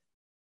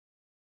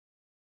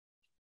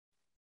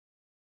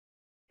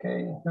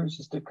 Okay, here's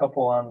just a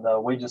couple on the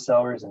wages,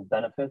 salaries, and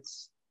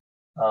benefits.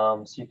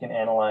 So you can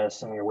analyze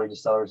some of your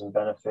wages, salaries, and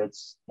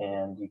benefits,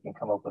 and you can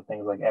come up with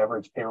things like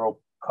average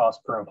payroll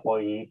cost per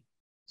employee.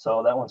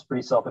 So that one's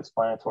pretty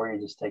self-explanatory.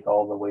 You just take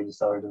all the wages,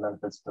 salaries, and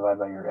benefits, divide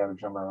by your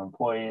average number of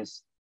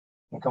employees,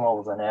 and come up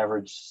with an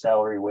average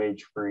salary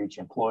wage for each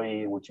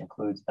employee, which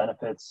includes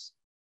benefits.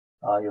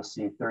 You'll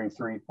see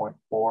 33.4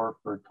 for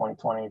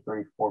 2020,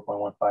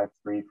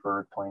 34.153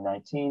 for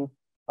 2019,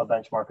 a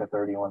benchmark of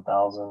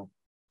 31,000.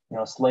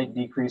 Slight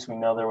decrease. We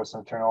know there was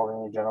some turnover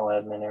in the general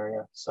admin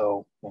area,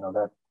 so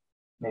that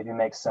maybe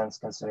makes sense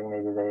considering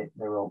maybe they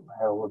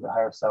had a little bit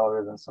higher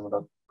salary than some of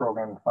the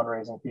program and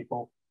fundraising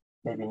people.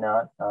 Maybe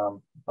not,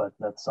 but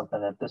that's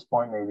something at this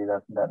point, maybe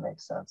that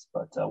makes sense.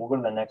 But we'll go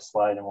to the next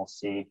slide and we'll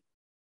see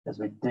as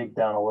we dig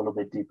down a little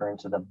bit deeper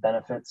into the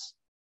benefits.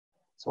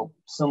 So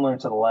similar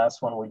to the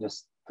last one, we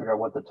just figure out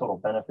what the total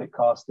benefit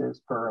cost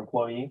is per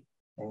employee,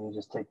 and you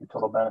just take your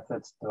total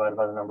benefits divided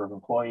by the number of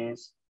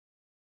employees.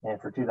 And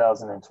for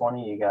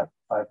 2020, you got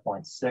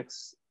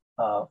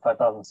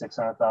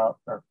 5,600,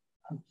 or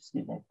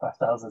excuse me,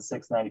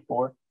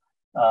 5,694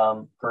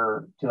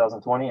 for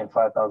 2020 and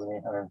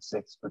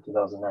 5,806 for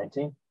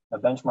 2019. A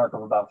benchmark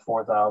of about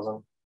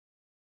 4,000.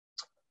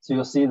 So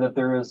you'll see that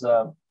there is,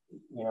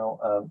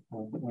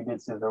 we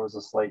did see there was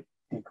a slight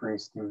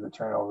decrease due to the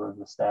turnover of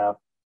the staff.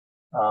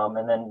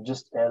 And then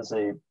just as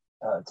a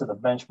to the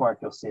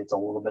benchmark, you'll see it's a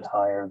little bit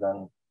higher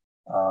than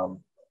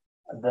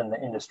the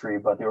industry,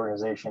 but the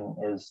organization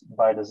is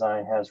by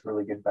design has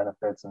really good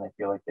benefits, and they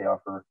feel like they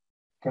offer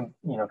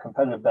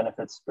competitive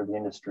benefits for the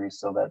industry,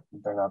 so that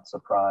they're not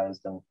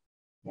surprised, and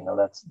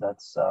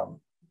that's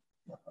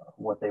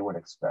what they would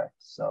expect.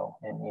 So,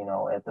 and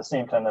at the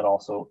same time, that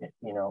also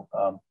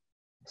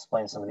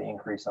explains some of the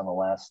increase on the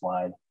last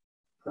slide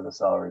for the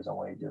salaries and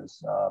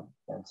wages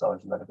and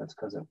salaries and benefits,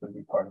 because it would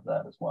be part of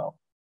that as well.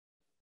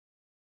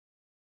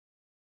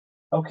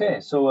 Okay,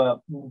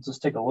 so we'll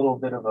just take a little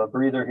bit of a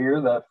breather here.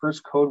 The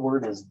first code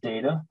word is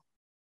data.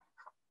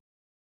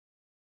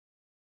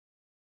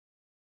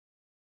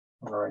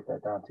 I'm gonna write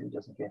that down too,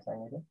 just in case I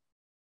need it.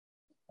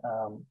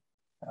 All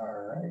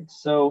right,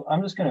 so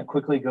I'm just gonna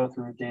quickly go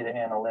through data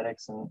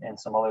analytics and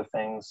some other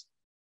things.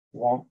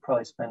 Won't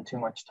probably spend too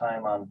much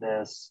time on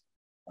this.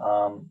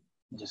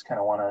 Just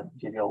kind of wanna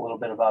give you a little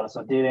bit about it.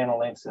 So data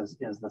analytics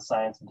is the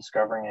science of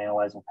discovering and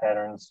analyzing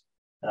patterns,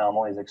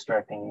 anomalies,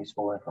 extracting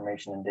useful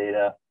information and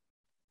data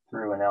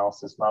through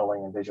analysis,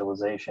 modeling, and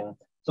visualization.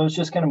 So it's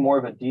just kind of more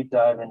of a deep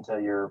dive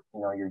into your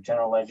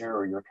general ledger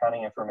or your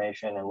accounting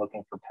information and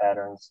looking for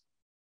patterns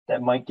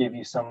that might give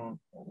you some,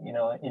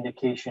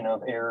 indication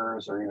of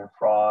errors or even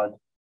fraud,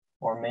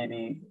 or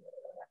maybe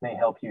may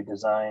help you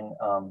design,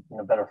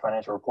 better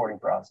financial reporting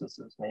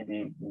processes.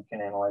 Maybe you can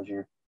analyze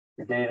your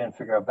data and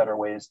figure out better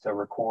ways to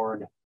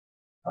record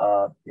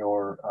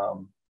your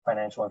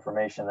financial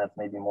information that's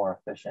maybe more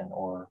efficient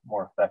or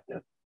more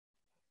effective.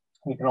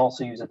 You can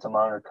also use it to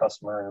monitor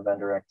customer and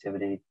vendor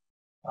activity.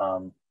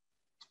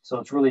 So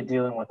it's really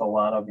dealing with a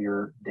lot of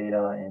your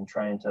data and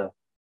trying to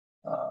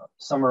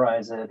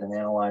summarize it and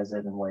analyze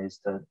it in ways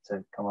to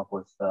come up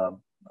with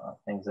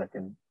things that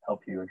can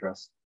help you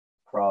address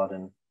fraud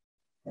and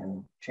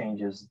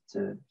changes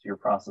to your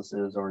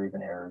processes or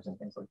even errors and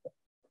things like that.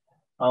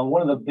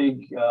 One of the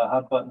big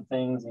hot button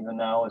things even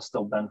now is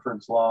still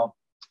Benford's Law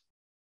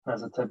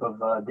as a type of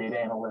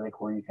data analytic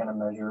where you kind of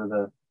measure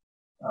the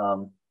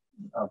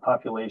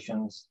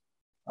populations,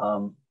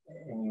 and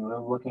you're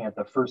looking at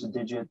the first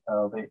digit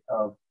of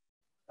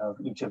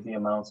each of the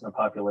amounts in a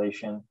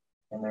population,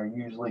 and they're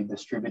usually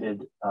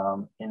distributed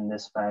in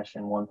this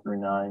fashion, 1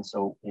 through 9.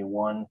 So a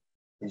 1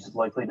 is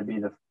likely to be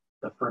the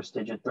first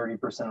digit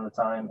 30% of the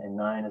time, and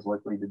 9 is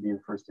likely to be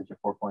the first digit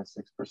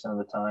 4.6% of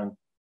the time.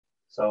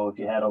 So if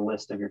you had a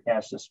list of your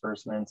cash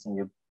disbursements and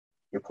you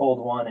pulled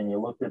one and you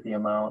looked at the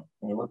amount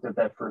and you looked at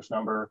that first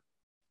number,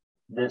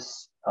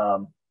 this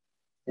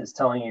is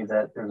telling you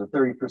that there's a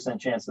 30%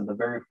 chance that the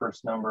very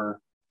first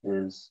number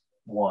is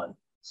 1.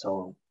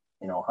 So,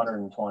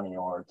 120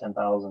 or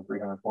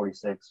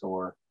 10,346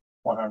 or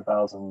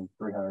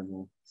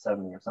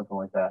 100,370 or something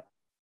like that.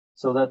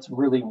 So that's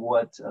really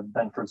what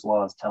Benford's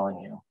Law is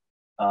telling you.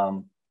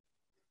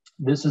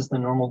 This is the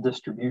normal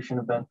distribution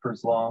of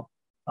Benford's Law,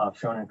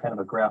 shown in kind of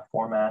a graph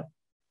format.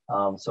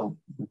 So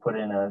we put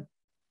in a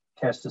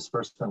cash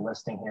disbursement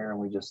listing here, and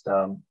we just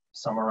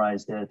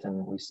summarized it,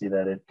 and we see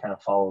that it kind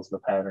of follows the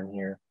pattern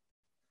here.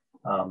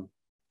 And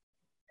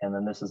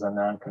then this is a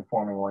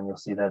non-conforming one. You'll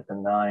see that the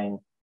 9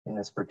 in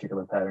this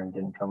particular pattern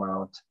didn't come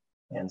out.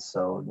 And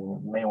so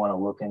you may want to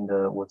look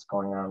into what's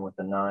going on with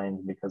the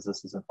 9 because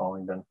this isn't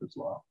following Benford's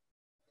Law.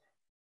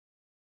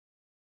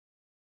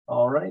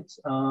 All right,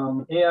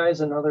 AI is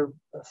another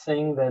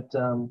thing that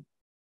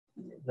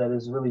that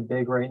is really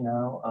big right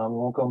now. We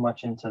won't go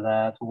much into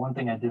that. One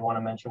thing I did want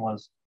to mention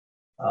was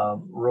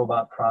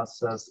robot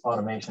process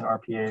automation,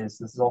 RPAs.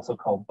 This is also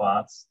called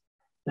bots.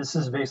 This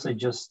is basically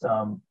just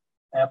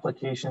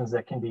applications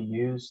that can be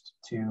used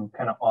to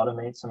kind of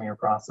automate some of your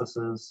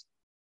processes.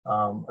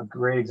 A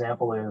great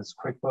example is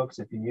QuickBooks.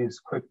 If you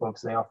use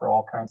QuickBooks, they offer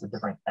all kinds of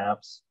different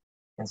apps.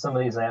 And some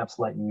of these apps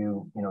let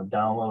you,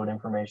 download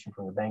information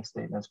from your bank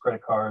statements,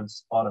 credit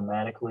cards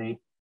automatically,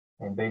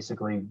 and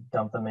basically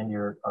dump them into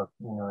your,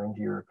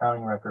 into your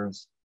accounting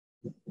records,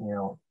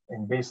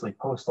 and basically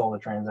post all the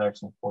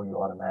transactions for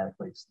you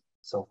automatically.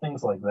 So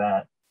things like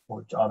that,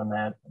 which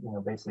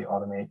basically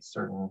automate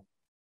certain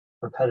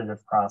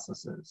repetitive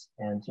processes.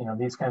 And,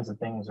 these kinds of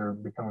things are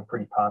becoming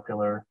pretty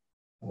popular.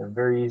 And they're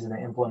very easy to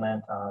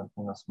implement on,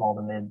 small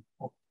to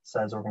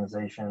mid-size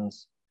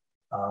organizations,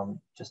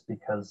 just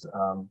because,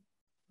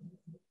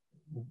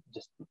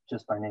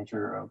 just by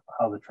nature of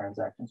how the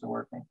transactions are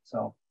working.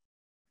 So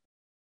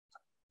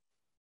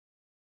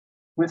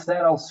with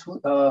that,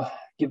 I'll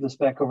give this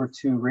back over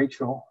to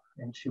Rachel,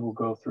 and she will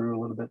go through a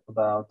little bit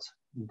about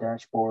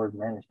dashboard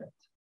management.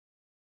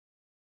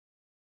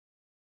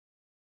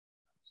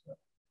 So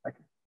I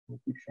can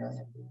keep sharing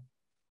it.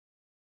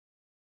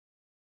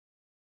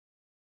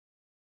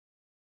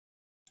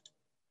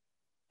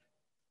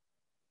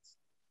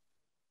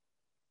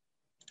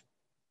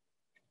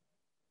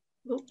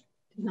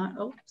 Not,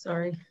 oh,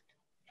 sorry.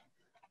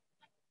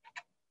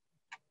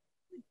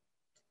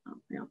 Oh,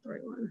 not the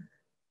right one.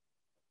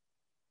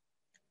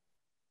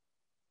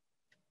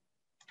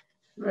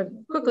 I'm going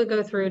to quickly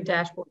go through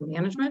dashboard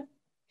management.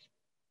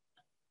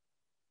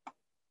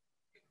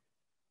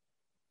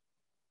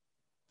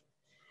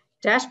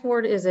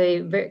 Dashboard is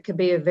could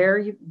be a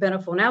very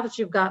beneficial, now that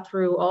you've got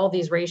through all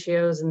these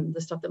ratios and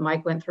the stuff that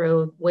Mike went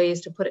through,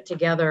 ways to put it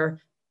together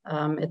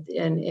on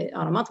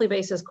a monthly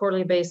basis,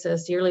 quarterly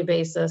basis, yearly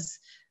basis.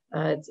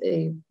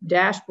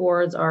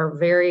 Dashboards are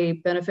very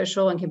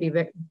beneficial and can be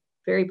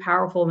very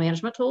powerful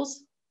management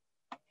tools.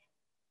 I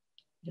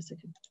guess I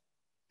could,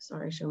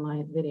 sorry, show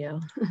my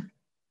video.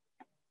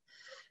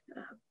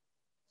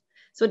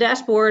 So a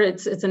dashboard,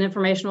 it's an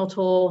informational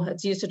tool.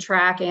 It's used to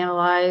track,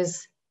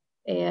 analyze,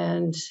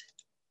 and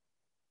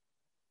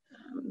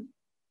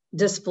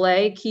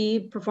display key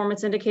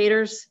performance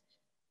indicators,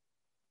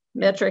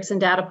 metrics and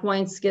data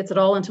points, gets it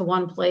all into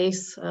one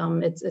place.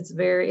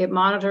 It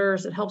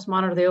monitors, it helps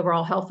monitor the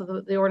overall health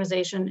of the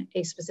organization,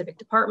 a specific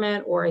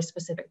department or a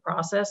specific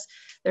process.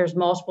 There's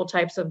multiple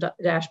types of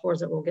dashboards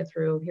that we'll get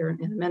through here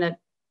in a minute.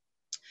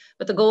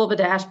 But the goal of a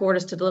dashboard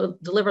is to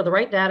deliver the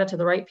right data to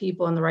the right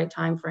people in the right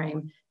time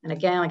frame. And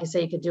again, like I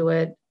say, you could do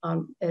it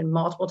in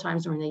multiple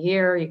times during the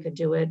year. You could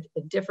do it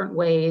in different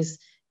ways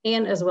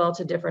and as well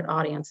to different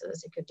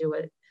audiences. You could do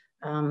it,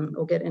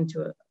 we'll get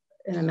into it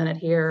in a minute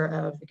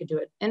here. You could do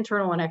it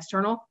internal and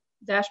external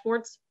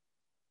dashboards.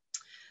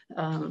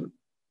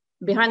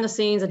 Behind the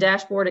scenes, a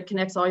dashboard, it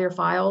connects all your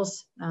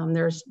files.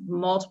 There's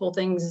multiple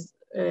things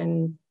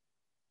and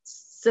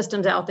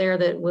systems out there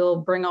that will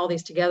bring all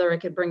these together.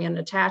 It could bring in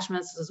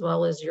attachments as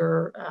well as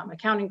your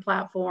accounting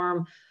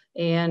platform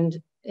and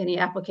any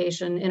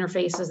application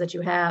interfaces that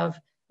you have.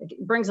 It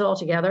brings it all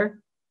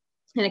together,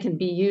 and it can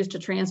be used to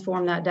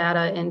transform that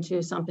data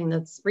into something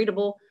that's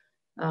readable.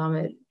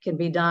 It can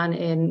be done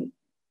in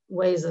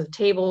ways of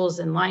tables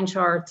and line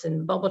charts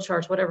and bubble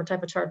charts, whatever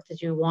type of chart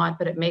that you want,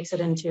 but it makes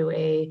it into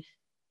a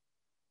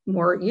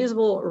more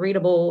usable,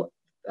 readable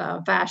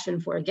fashion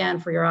for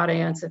your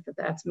audience, if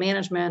that's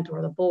management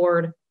or the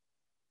board,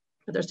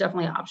 but there's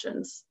definitely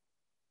options.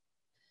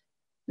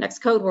 Next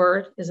code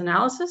word is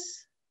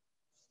analysis.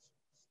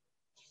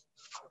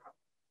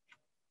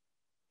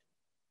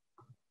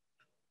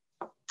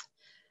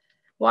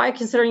 Why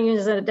considering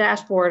using a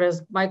dashboard,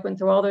 as Mike went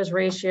through all those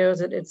ratios,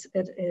 it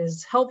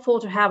is helpful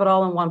to have it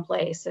all in one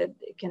place. It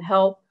can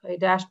help, a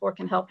dashboard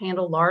can help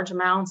handle large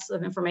amounts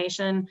of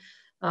information.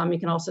 You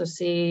can also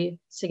see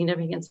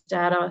significance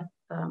data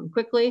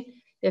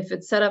quickly. If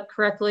it's set up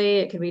correctly,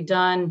 it can be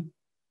done,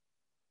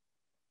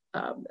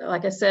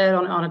 like I said,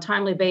 on a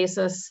timely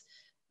basis,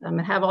 and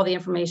have all the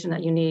information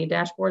that you need.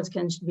 Dashboards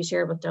can be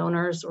shared with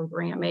donors or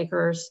grant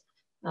makers,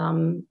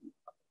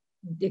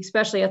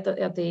 especially at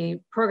the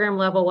program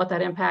level, what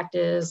that impact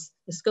is,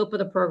 the scope of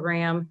the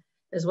program,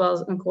 as well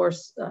as, of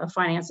course,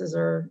 finances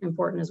are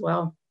important as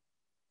well,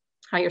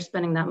 how you're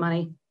spending that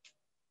money.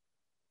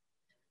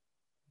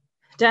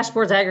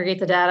 Dashboards aggregate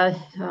the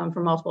data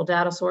from multiple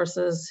data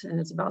sources, and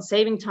it's about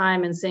saving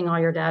time and seeing all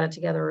your data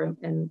together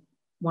in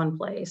one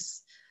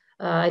place.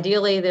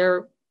 Ideally,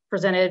 they're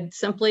presented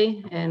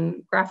simply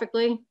and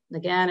graphically.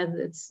 Again,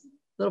 it's a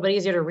little bit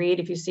easier to read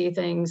if you see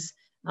things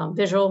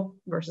visual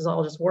versus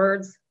all just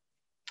words.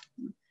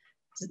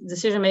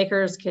 Decision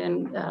makers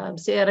can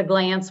see at a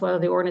glance whether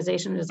the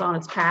organization is on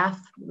its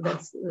path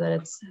that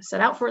it's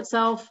set out for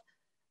itself.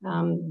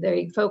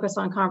 They focus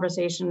on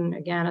conversation,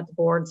 again, at the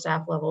board,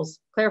 staff levels,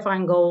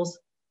 clarifying goals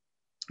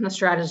and the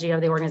strategy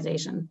of the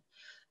organization.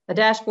 A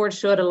dashboard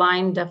should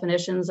align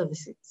definitions of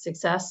the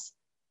success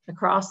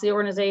across the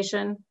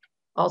organization,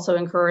 also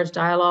encourage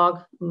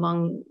dialogue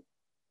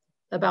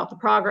about the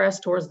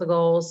progress towards the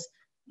goals,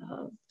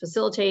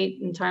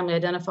 facilitate and timely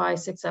identify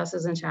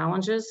successes and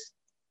challenges.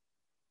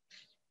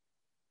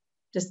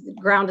 Just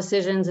ground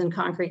decisions and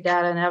concrete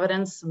data and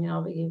evidence. You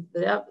know,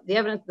 the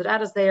evidence, the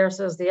data's there,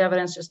 so is the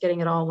evidence, just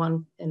getting it all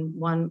in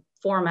one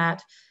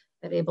format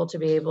and able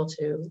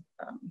to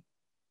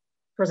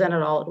present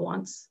it all at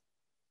once.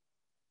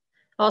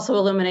 Also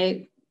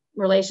illuminate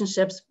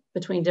relationships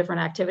between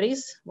different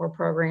activities or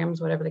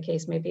programs, whatever the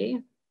case may be.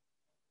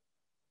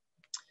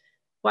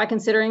 Why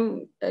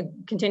considering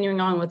continuing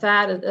on with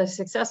that, a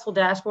successful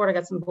dashboard, I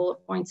got some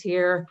bullet points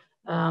here.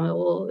 It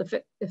will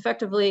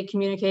effectively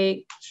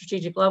communicate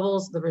strategic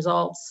levels, the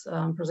results,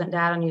 present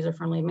data in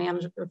user-friendly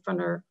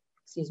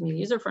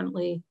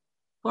user-friendly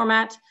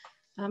format,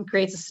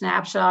 creates a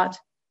snapshot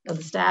of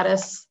the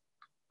status.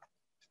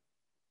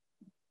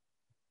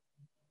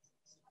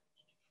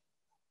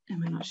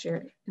 Am I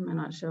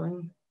not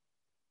showing?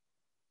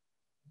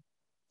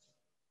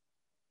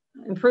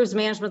 Improves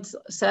management's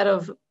set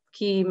of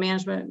key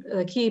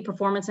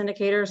performance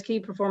indicators. Key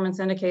performance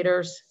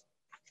indicators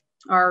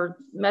are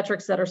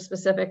metrics that are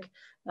specific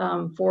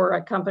for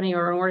a company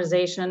or an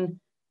organization.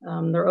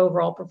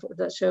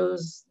 That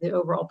shows the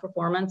overall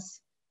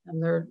performance,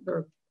 and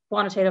they're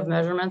quantitative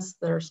measurements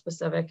that are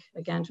specific,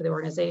 again, to the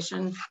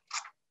organization.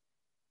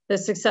 The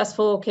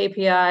successful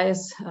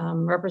KPIs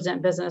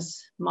represent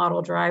business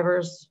model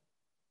drivers.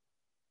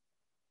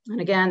 And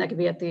again, that could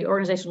be at the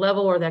organization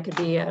level or that could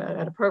be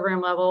at a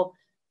program level.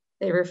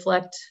 They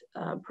reflect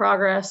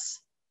progress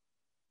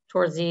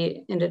towards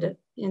the indicated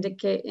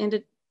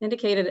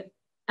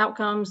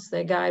outcomes.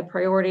 They guide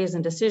priorities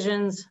and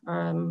decisions.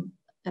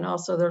 And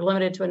also they're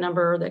limited to a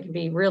number that can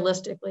be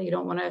realistically. You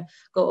don't want to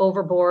go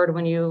overboard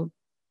when you,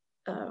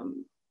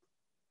 am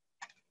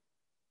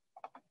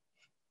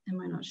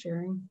I not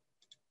sharing?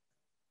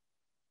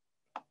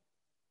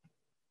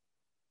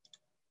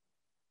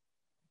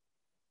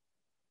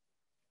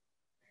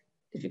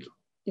 If you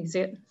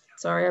exit,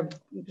 sorry, I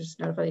just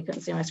notified you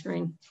couldn't see my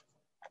screen.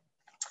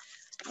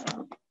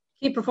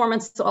 Key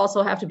performance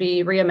also have to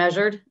be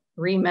remeasured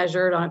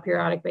on a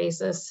periodic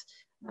basis.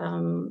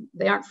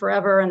 They aren't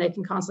forever and they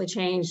can constantly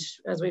change,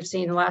 as we've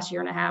seen the last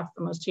year and a half,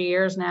 almost 2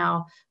 years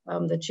now,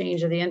 the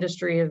change of the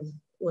industry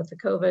with the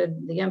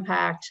COVID, the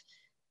impact.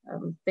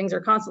 Things are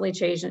constantly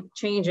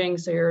changing,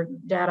 so your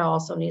data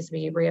also needs to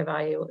be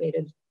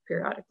reevaluated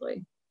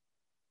periodically.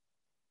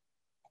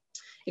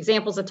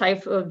 Examples of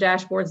type of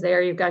dashboards there,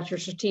 you've got your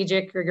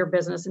strategic or your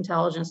business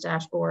intelligence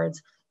dashboards,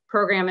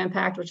 program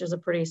impact, which is a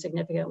pretty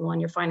significant one,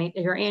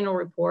 your annual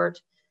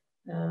report.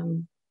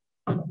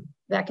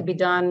 That could be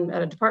done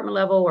at a department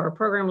level or a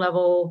program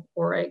level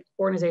or a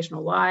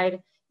organizational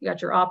wide. You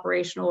got your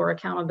operational or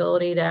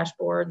accountability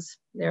dashboards.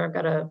 There, I've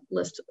got a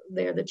list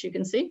there that you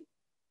can see,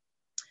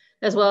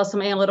 as well as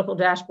some analytical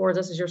dashboards.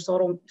 This is your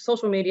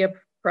social media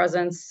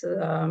presence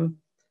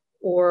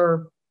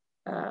or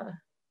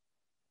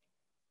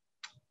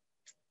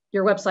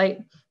your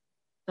website.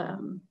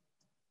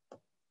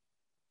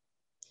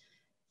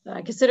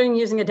 Considering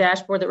using a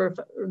dashboard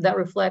that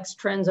reflects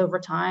trends over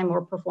time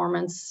or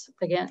performance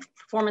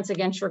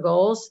against your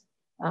goals,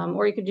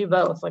 or you could do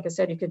both. Like I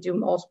said, you could do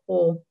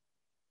multiple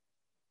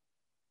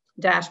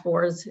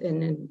dashboards,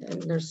 and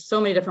there's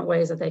so many different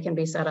ways that they can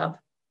be set up.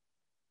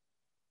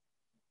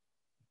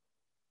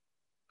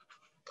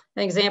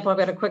 An example, I've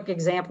got a quick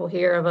example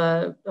here of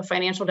a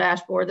financial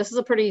dashboard. This is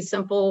a pretty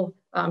simple,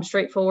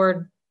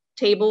 straightforward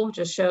table,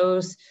 just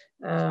shows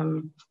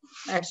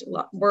actually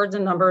words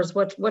and numbers,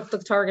 what the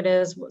target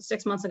is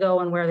 6 months ago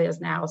and where it is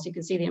now. So you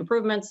can see the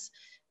improvements,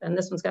 and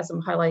this one's got some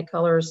highlight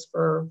colors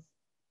for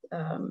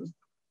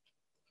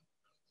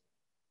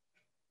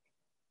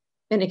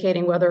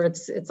indicating whether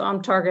it's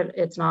on target,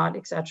 it's not,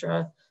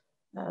 etc.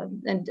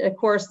 And of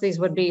course, these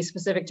would be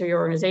specific to your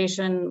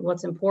organization,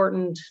 what's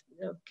important.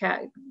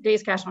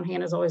 Days cash on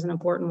hand is always an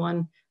important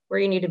one, where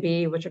you need to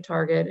be, what's your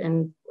target,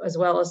 and as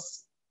well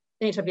as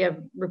anytime you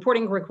have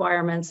reporting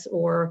requirements,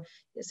 or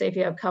say if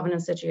you have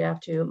covenants that you have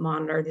to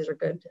monitor, these are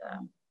good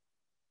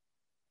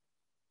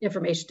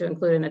information to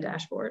include in a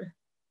dashboard.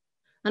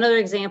 Another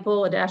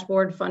example, a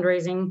dashboard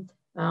fundraising.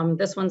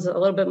 This one's a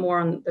little bit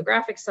more on the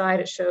graphic side.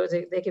 It shows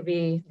they could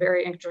be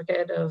very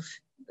intricate of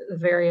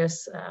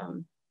various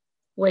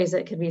ways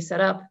that could be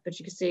set up, but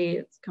you can see,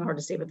 it's kind of hard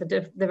to see, but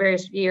the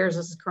various years,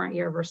 this is current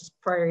year versus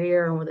prior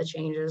year, and with the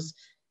changes,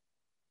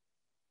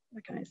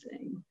 that kind of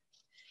thing.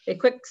 A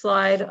quick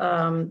slide,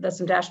 there's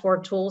some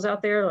dashboard tools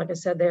out there. Like I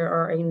said, there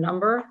are a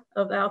number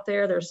of out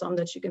there. There's some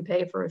that you can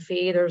pay for a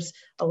fee. There's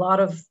a lot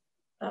of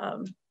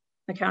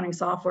accounting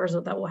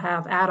softwares that will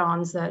have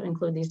add-ons that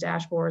include these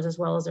dashboards, as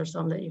well as there's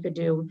some that you could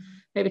do,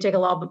 maybe take a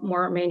lot bit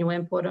more manual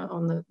input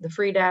on the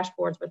free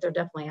dashboards, but they're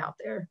definitely out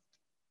there.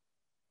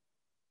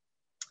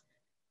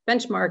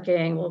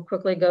 Benchmarking, we'll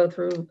quickly go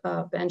through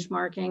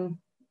benchmarking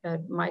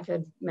that Mike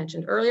had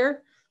mentioned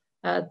earlier.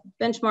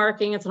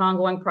 Benchmarking, it's an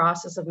ongoing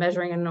process of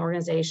measuring an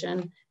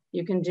organization.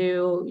 You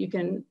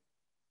can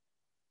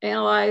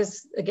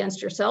analyze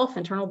against yourself,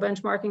 internal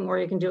benchmarking, or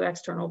you can do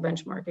external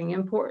benchmarking.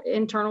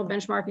 Internal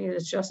benchmarking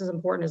is just as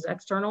important as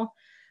external.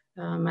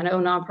 I know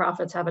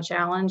nonprofits have a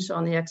challenge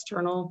on the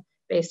external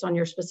based on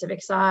your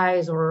specific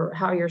size or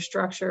how you're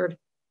structured.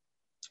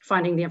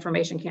 Finding the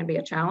information can be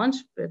a challenge,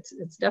 but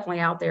it's definitely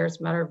out there. It's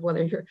a matter of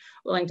whether you're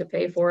willing to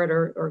pay for it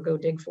or go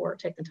dig for it,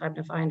 take the time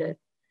to find it.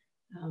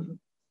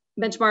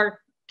 Benchmark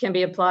can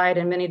be applied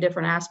in many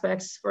different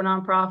aspects for a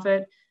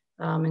nonprofit,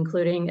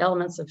 including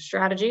elements of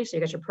strategy. So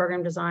you got your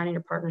program design and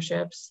your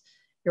partnerships,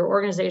 your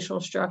organizational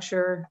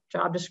structure,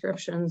 job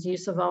descriptions,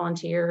 use of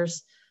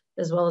volunteers,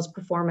 as well as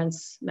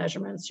performance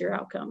measurements, your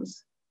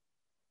outcomes.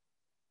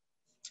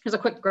 Here's a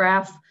quick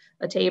graph,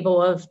 a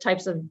table of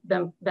types of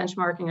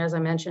benchmarking, as I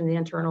mentioned, the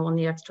internal and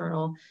the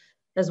external,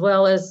 as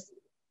well as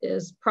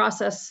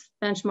process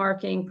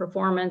benchmarking,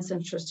 performance,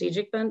 and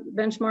strategic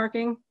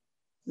benchmarking.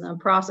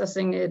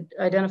 Processing, it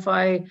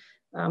identify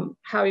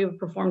how you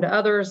perform to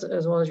others,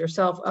 as well as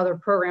yourself, other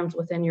programs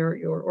within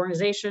your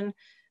organization,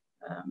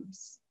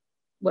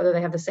 whether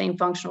they have the same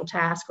functional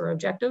task or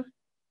objective.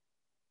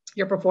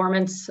 Your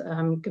performance,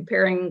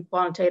 comparing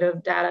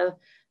quantitative data,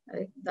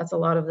 that's a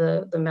lot of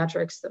the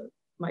metrics that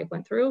Mike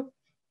went through.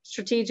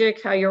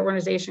 Strategic, how your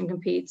organization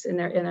competes in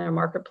their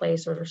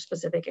marketplace or their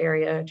specific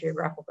area,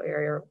 geographical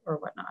area, or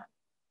whatnot.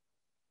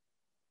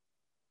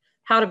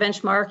 How to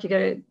benchmark, you got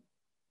to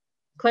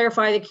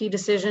clarify the key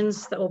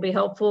decisions that will be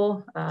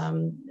helpful.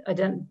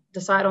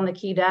 Decide on the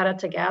key data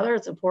to gather.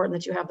 It's important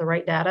that you have the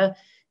right data.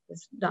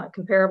 It's not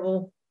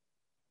comparable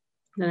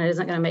then it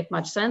isn't going to make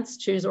much sense.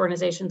 Choose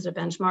organizations to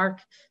benchmark.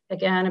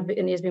 Again,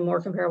 it needs to be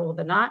more comparable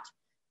than not.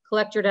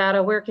 Collect your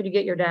data. Where could you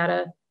get your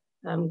data?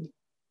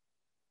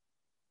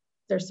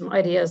 There's some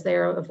ideas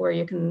there of where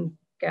you can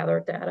gather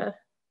data.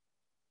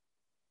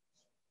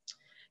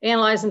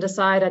 Analyze and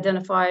decide,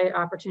 identify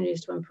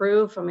opportunities to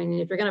improve. I mean,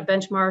 if you're going to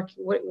benchmark,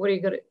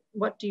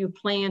 what do you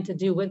plan to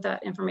do with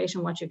that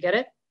information once you get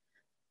it?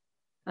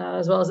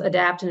 As well as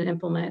adapt and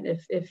implement.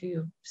 If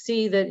you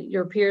see that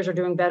your peers are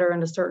doing better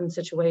in a certain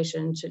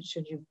situation,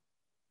 should you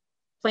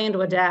plan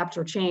to adapt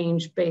or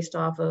change based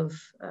off of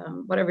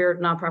whatever your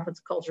nonprofit's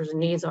cultures and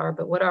needs are,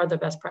 but what are the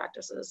best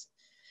practices?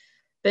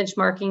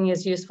 Benchmarking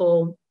is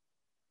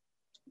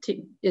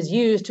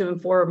used to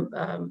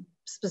inform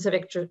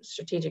specific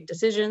strategic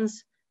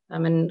decisions,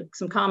 and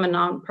some common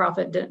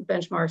nonprofit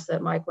benchmarks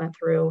that Mike went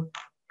through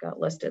got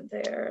listed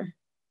there.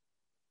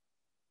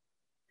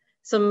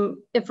 Some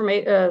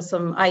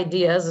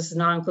ideas, this is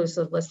not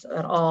inclusive list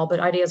at all,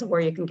 but ideas of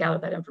where you can gather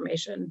that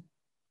information.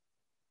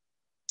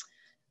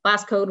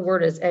 Last code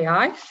word is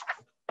AI.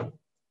 And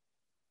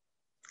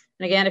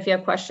again, if you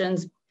have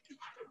questions,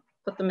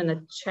 put them in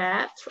the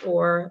chat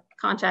or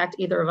contact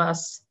either of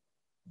us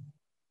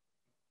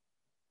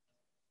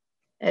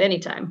at any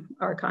time.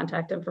 Our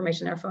contact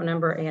information, our phone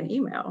number and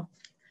email.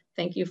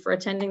 Thank you for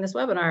attending this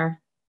webinar.